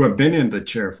who have been in the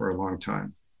chair for a long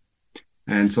time.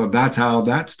 And so that's how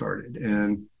that started.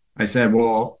 And I said,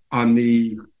 well, on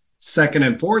the second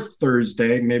and fourth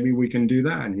Thursday, maybe we can do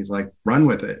that. And he's like, run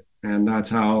with it. And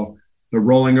that's how the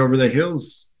Rolling Over the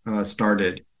Hills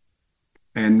started.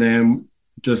 And then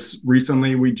just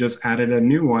recently, we just added a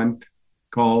new one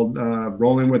called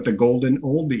Rolling with the Golden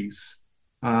Oldies.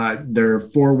 There are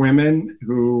 4 women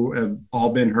who have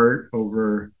all been hurt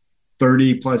over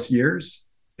 30 plus years.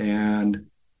 And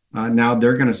now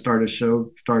they're going to start a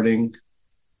show starting,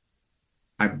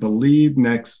 I believe,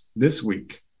 this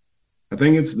week. I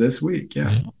think it's this week.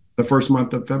 Yeah. The first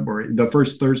month of February, the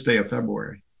first Thursday of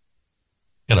February.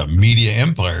 Got a media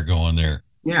empire going there.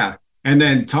 Yeah. And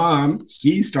then Tom,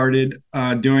 he started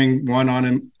doing one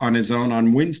on his own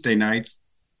on Wednesday nights,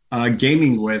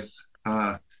 gaming with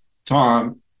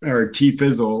Tom, or T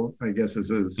Fizzle, I guess is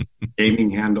his gaming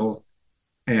handle.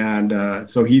 And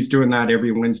so he's doing that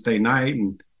every Wednesday night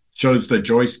and shows the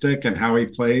joystick and how he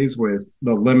plays with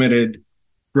the limited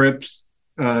grips,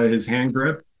 his hand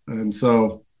grip. And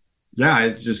so, yeah,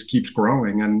 it just keeps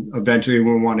growing. And eventually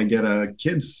we'll want to get a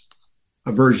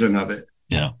version of it.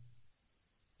 Yeah.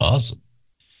 Awesome.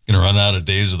 Gonna run out of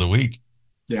days of the week.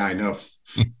 Yeah, I know.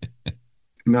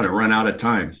 I'm gonna run out of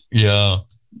time. Yeah.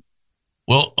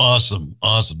 Well, awesome.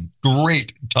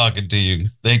 Great talking to you.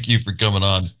 Thank you for coming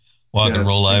on Walk and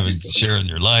Roll Live and sharing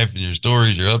your life and your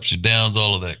stories, your ups and downs,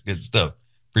 all of that good stuff.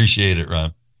 Appreciate it,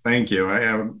 Ron. Thank you. I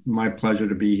have my pleasure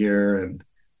to be here. And,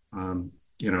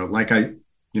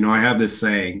 I have this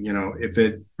saying, if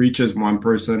it reaches one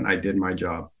person, I did my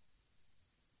job.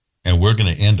 And we're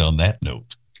going to end on that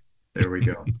note. There we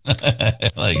go.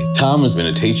 Tom has been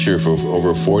a teacher for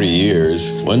over 40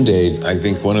 years. One day, I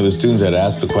think one of the students had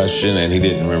asked the question and he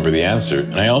didn't remember the answer.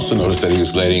 And I also noticed that he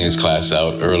was letting his class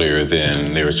out earlier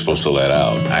than they were supposed to let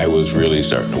out. I was really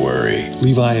starting to worry.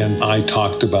 Levi and I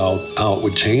talked about how it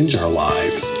would change our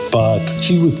lives, but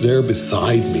he was there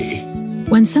beside me.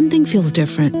 When something feels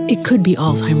different, it could be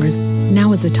Alzheimer's.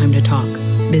 Now is the time to talk.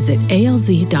 Visit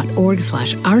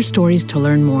alz.org/ourstories to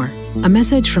learn more. A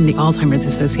message from the Alzheimer's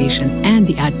Association and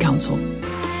the Ad Council.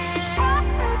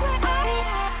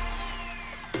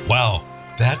 Wow,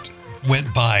 that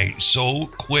went by so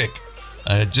quick.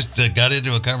 I just got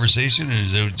into a conversation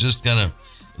and I was just kind of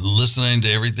listening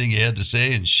to everything you had to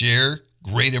say and share.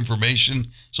 Great information.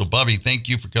 So, Bobby, thank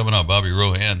you for coming on. Bobby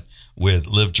Rohan with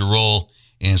Live to Roll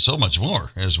and so much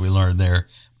more as we learned there.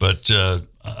 But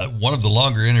one of the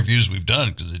longer interviews we've done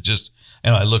because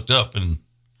I looked up and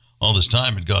all this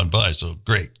time had gone by. So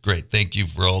great. Thank you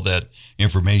for all that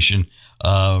information.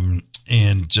 And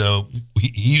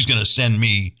he's going to send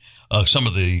me some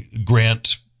of the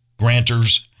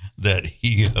grantors that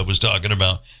he was talking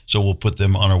about. So we'll put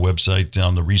them on our website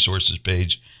on the resources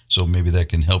page. So maybe that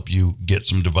can help you get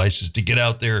some devices to get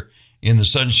out there in the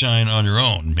sunshine on your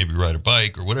own, maybe ride a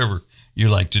bike or whatever you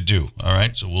like to do. All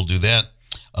right. So we'll do that.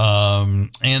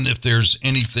 And if there's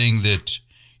anything that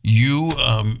you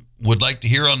would like to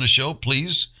hear on the show,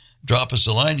 please drop us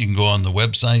a line. You can go on the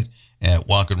website at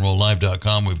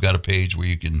walkandrolllive.com. We've got a page where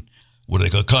you can,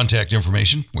 contact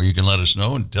information, where you can let us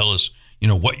know and tell us,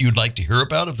 what you'd like to hear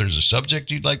about. If there's a subject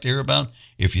you'd like to hear about,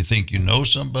 if you think you know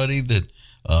somebody that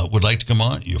would like to come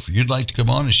on, if you'd like to come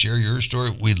on and share your story,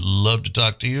 we'd love to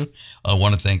talk to you. I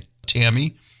want to thank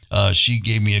Tammy. She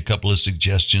gave me a couple of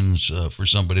suggestions for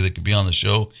somebody that could be on the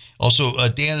show. Also,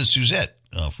 Dan and Suzette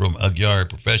from Aguiar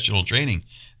Professional Training,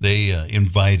 they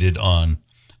invited on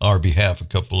our behalf a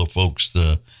couple of folks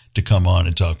to come on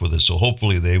and talk with us. So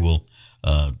hopefully they will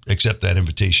accept that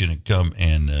invitation and come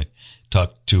and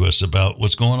talk to us about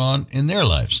what's going on in their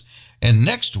lives. And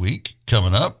next week,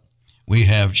 coming up, we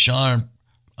have Sean.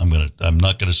 I'm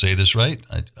not gonna say this right.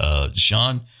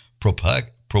 Sean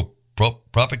Propuk.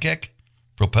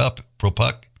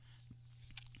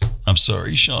 I'm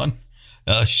sorry, Sean.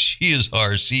 She is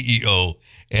our CEO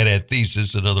at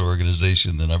Athesis, another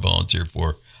organization that I volunteer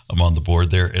for. I'm on the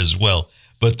board there as well.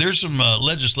 But there's some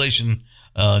legislation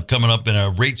coming up in a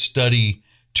rate study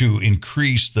to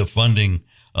increase the funding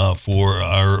for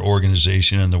our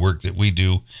organization and the work that we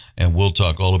do. And we'll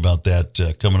talk all about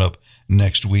that coming up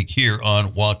next week here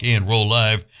on Walk In, Roll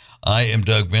Live. I am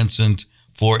Doug Vincent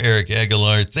for Eric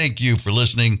Aguilar. Thank you for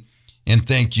listening. And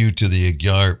thank you to the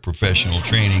Aguilar Professional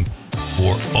Training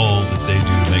for all that they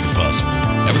do to make it possible.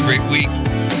 Have a great week.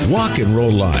 Walk and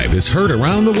Roll Live is heard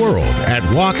around the world at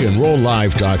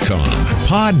walkandrolllive.com,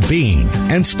 Podbean,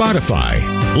 and Spotify.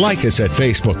 Like us at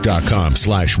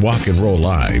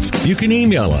facebook.com/walkandrolllive. You can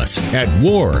email us at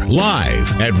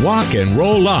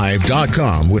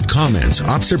warlive@walkandrolllive.com with comments,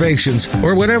 observations,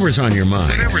 or whatever's on your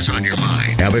mind.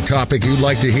 Have a topic you'd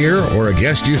like to hear or a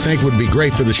guest you think would be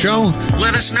great for the show?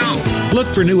 Let us know.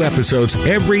 Look for new episodes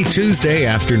every Tuesday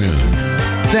afternoon.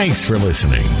 Thanks for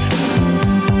listening.